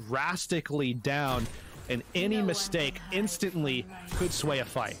goes drastically down, and any mistake instantly could sway a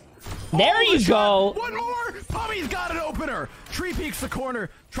fight. There you go. One more. Pummy's got an opener. Tree peeks the corner.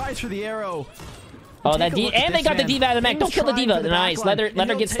 Tries for the arrow. Oh, that and they got the diva out of the mech. Don't kill the diva. Nice. Let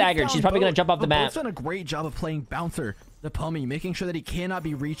her get staggered. She's probably gonna jump off the map. He's done a great job of playing bouncer. The Pummy, making sure that he cannot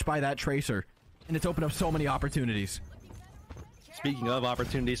be reached by that tracer, and it's opened up so many opportunities. Speaking of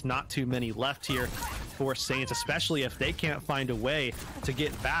opportunities, not too many left here for Saints, especially if they can't find a way to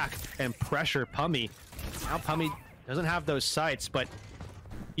get back and pressure Pummy. Now Pummy doesn't have those sights, but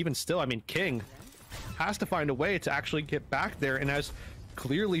even still, I mean, King has to find a way to actually get back there, and has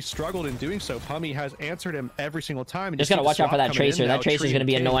clearly struggled in doing so. Pummy has answered him every single time. Just gotta watch out for that tracer. That tracer is gonna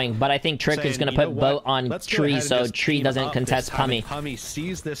be annoying, but I think Trick is gonna put boat on Tree so Tree doesn't contest Pummy. Pummy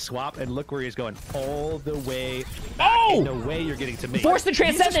sees this swap, and look where he's going, all the way back. Oh! No way you're getting to me. Force the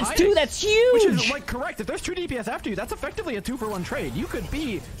transcendence too. That's huge. Which is like correct. If there's 2 DPS after you, that's effectively a 2-for-1 trade. You could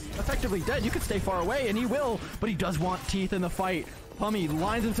be effectively dead. You could stay far away, and he will, but he does want teeth in the fight. Pummy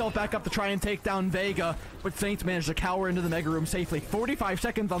lines himself back up to try and take down Vega, but Saints managed to cower into the Mega Room safely. 45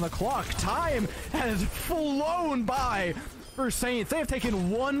 seconds on the clock. Time has flown by for Saints. They have taken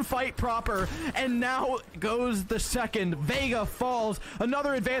 1 fight proper, and now goes the second. Vega falls.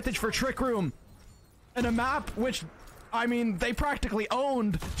 Another advantage for Trick Room. And a map which, I mean, they practically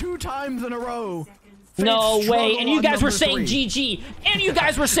owned 2 times in a row. No way, and you guys were saying GG, and you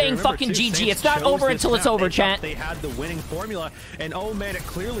guys were saying fucking GG. It's not over until it's over, chat. They had the winning formula, and oh man, it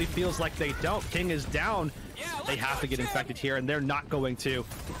clearly feels like they don't. King is down. They have to get infected here, and they're not going to.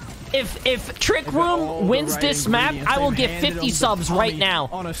 If Trick Room wins this map, I will give 50 subs right now.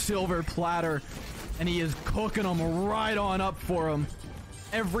 On a silver platter, and he is cooking them right on up for him.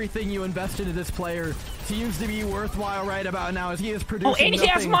 Everything you invest into this player seems to be worthwhile right about now, as he is producing. Oh, and he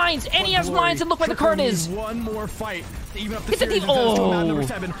has mines! And he has mines, and look where the card is! One more fight to even up the series. Map number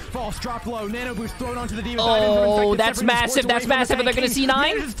 7. False, drop low. Nano boost thrown onto the Diva. Oh, that's massive. That's massive. Are they going to see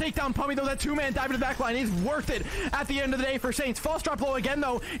 9? Just take down Pummy, though. That 2-man dive to the backline is worth it at the end of the day for Saints. False drop low again,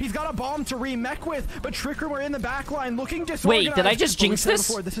 though. He's got a bomb to re-mech with, but Trick Room are in the backline looking disorganized. Wait, did I just jinx this?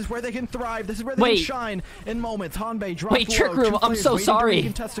 This is where they can thrive. This is where they can shine in moments. Hanbei drops low. Wait, Trick Room, I'm so sorry.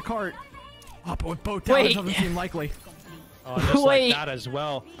 Contest a cart. Oh, but with both down, doesn't seem likely. Oh, just like that as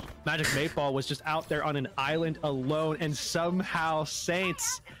well. Magic Mateball was just out there on an island alone, and somehow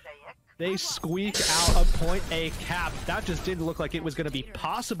Saints, they squeak out a point A cap. That just didn't look like it was going to be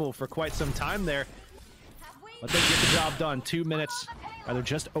possible for quite some time there. But they get the job done. 2 minutes, rather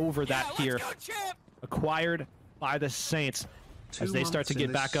just over that here. Acquired by the Saints. As they start to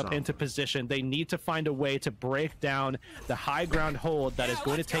get back up into position, they need to find a way to break down the high ground hold that is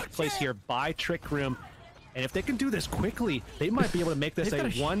going to take place here by Trick Room. And if they can do this quickly, they might be able to make this a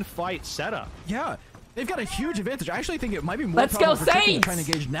 1-fight setup. Yeah, They've got a huge advantage. I actually think it might be more Let's go, for Tricky to Saints! try and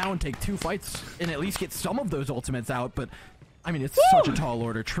engage now and take 2 fights and at least get some of those ultimates out. But, I mean, it's such a tall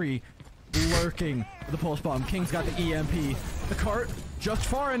order. Tree lurking with the pulse bomb. King's got the EMP. The cart just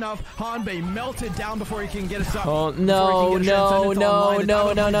far enough. Hanbei melted down before he can get us up. Oh, no.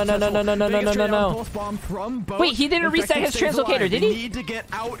 Wait, he didn't reset his translocator, did he? Need to get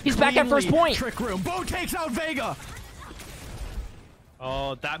out. He's back at first point. Trick Room. Bo takes out Vega.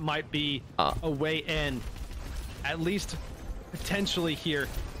 Oh, that might be a way in. At least potentially here.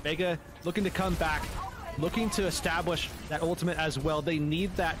 Vega looking to come back. Looking to establish that ultimate as well. They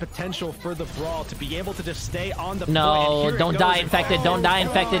need that potential for the brawl to be able to just stay on the No, don't die infected. Don't die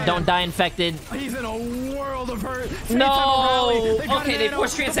infected. Don't die infected. He's in a world of hurt. No. Okay, they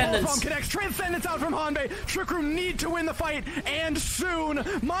forced Transcendence. Connects Transcendence out from Hanbei. Trick Room need to win the fight, and soon.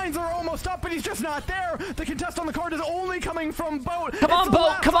 Mines are almost up, but he's just not there. The contest on the card is only coming from Boat. Come on,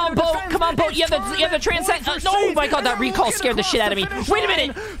 Boat. Come on, Boat. Come on, Boat. You have the Transcendence. Oh my god, that recall scared the shit out of me. Wait a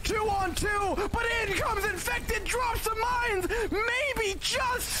minute. 2-on-2, but in comes Infected, drops the mines, maybe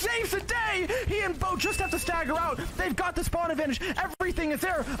just saves the day. He and Bo just have to stagger out. They've got the spawn advantage. Everything is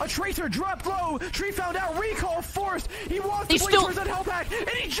there. A Tracer dropped low. Tree found out. Recall forced. He wants to play towards that health pack, and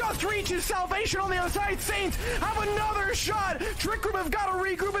he just reaches salvation on the other side. Saints have another shot. Trick Room have got to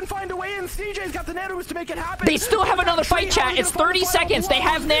regroup and find a way in. CJ's got the nano boost to make it happen. They still have another fight, chat. It's 30 seconds. They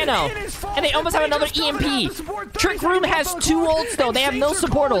have nano, and they almost have another EMP. Trick Room has 2 ults, though. They have no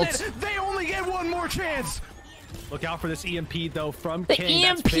support ults. They only get one more chance. Look out for this EMP, though, from the King.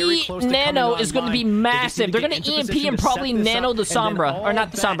 EMP nano is going to be massive. They're going to EMP and probably nano the Sombra. Or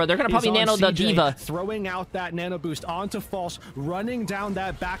not the Sombra. They're going to probably nano the Diva. Throwing out that nano boost onto False, running down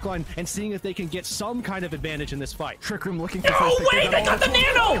that backline, and seeing if they can get some kind of advantage in this fight. Trick Room looking for No, wait, they got the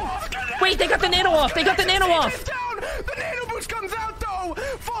nano! Wait, they got the nano off. They got the nano off. The nano boost comes out, though.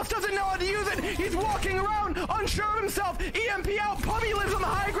 False doesn't know how to use it. He's walking around, unsure of himself. EMP out. Puppy lives on the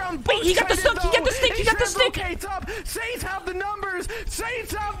high ground. Wait, he got the stick. He got the stick. He got the stick. Saints have the numbers.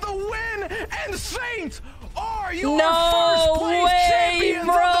 Saints have the win. And Saints are your No first place way, champions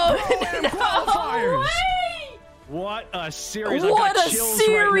bro. of the Pro-Am qualifiers. No way. What a series. What a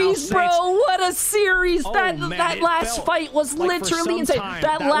series, bro. What a series. Oh, that man, last fight was like literally insane.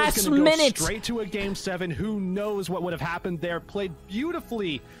 That last minute. Straight to a game 7. Who knows what would have happened there. Played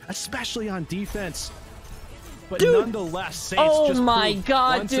beautifully, especially on defense. But nonetheless, Saints just my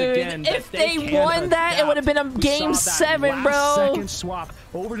god, dude. If they won that, it would have been a game 7, bro. Second swap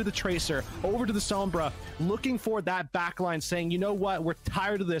over to the Tracer, over to the Sombra, looking for that backline, saying, you know what, we're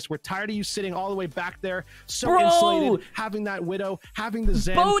tired of this. We're tired of you sitting all the way back there, so insulated, having that Widow, having the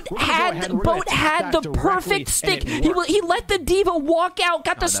Zen. Boat had the perfect stick. He let the Diva walk out,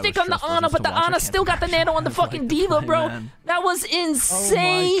 got the stick on the Ana, but the Ana still got the nano on the fucking Diva, bro. That was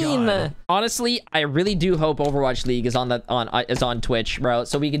insane. Honestly, I really do hope Overwatch League is on Twitch, bro,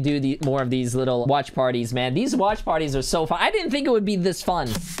 so we can do more of these little watch parties, man. These watch parties are so fun. I didn't think it would be this fun.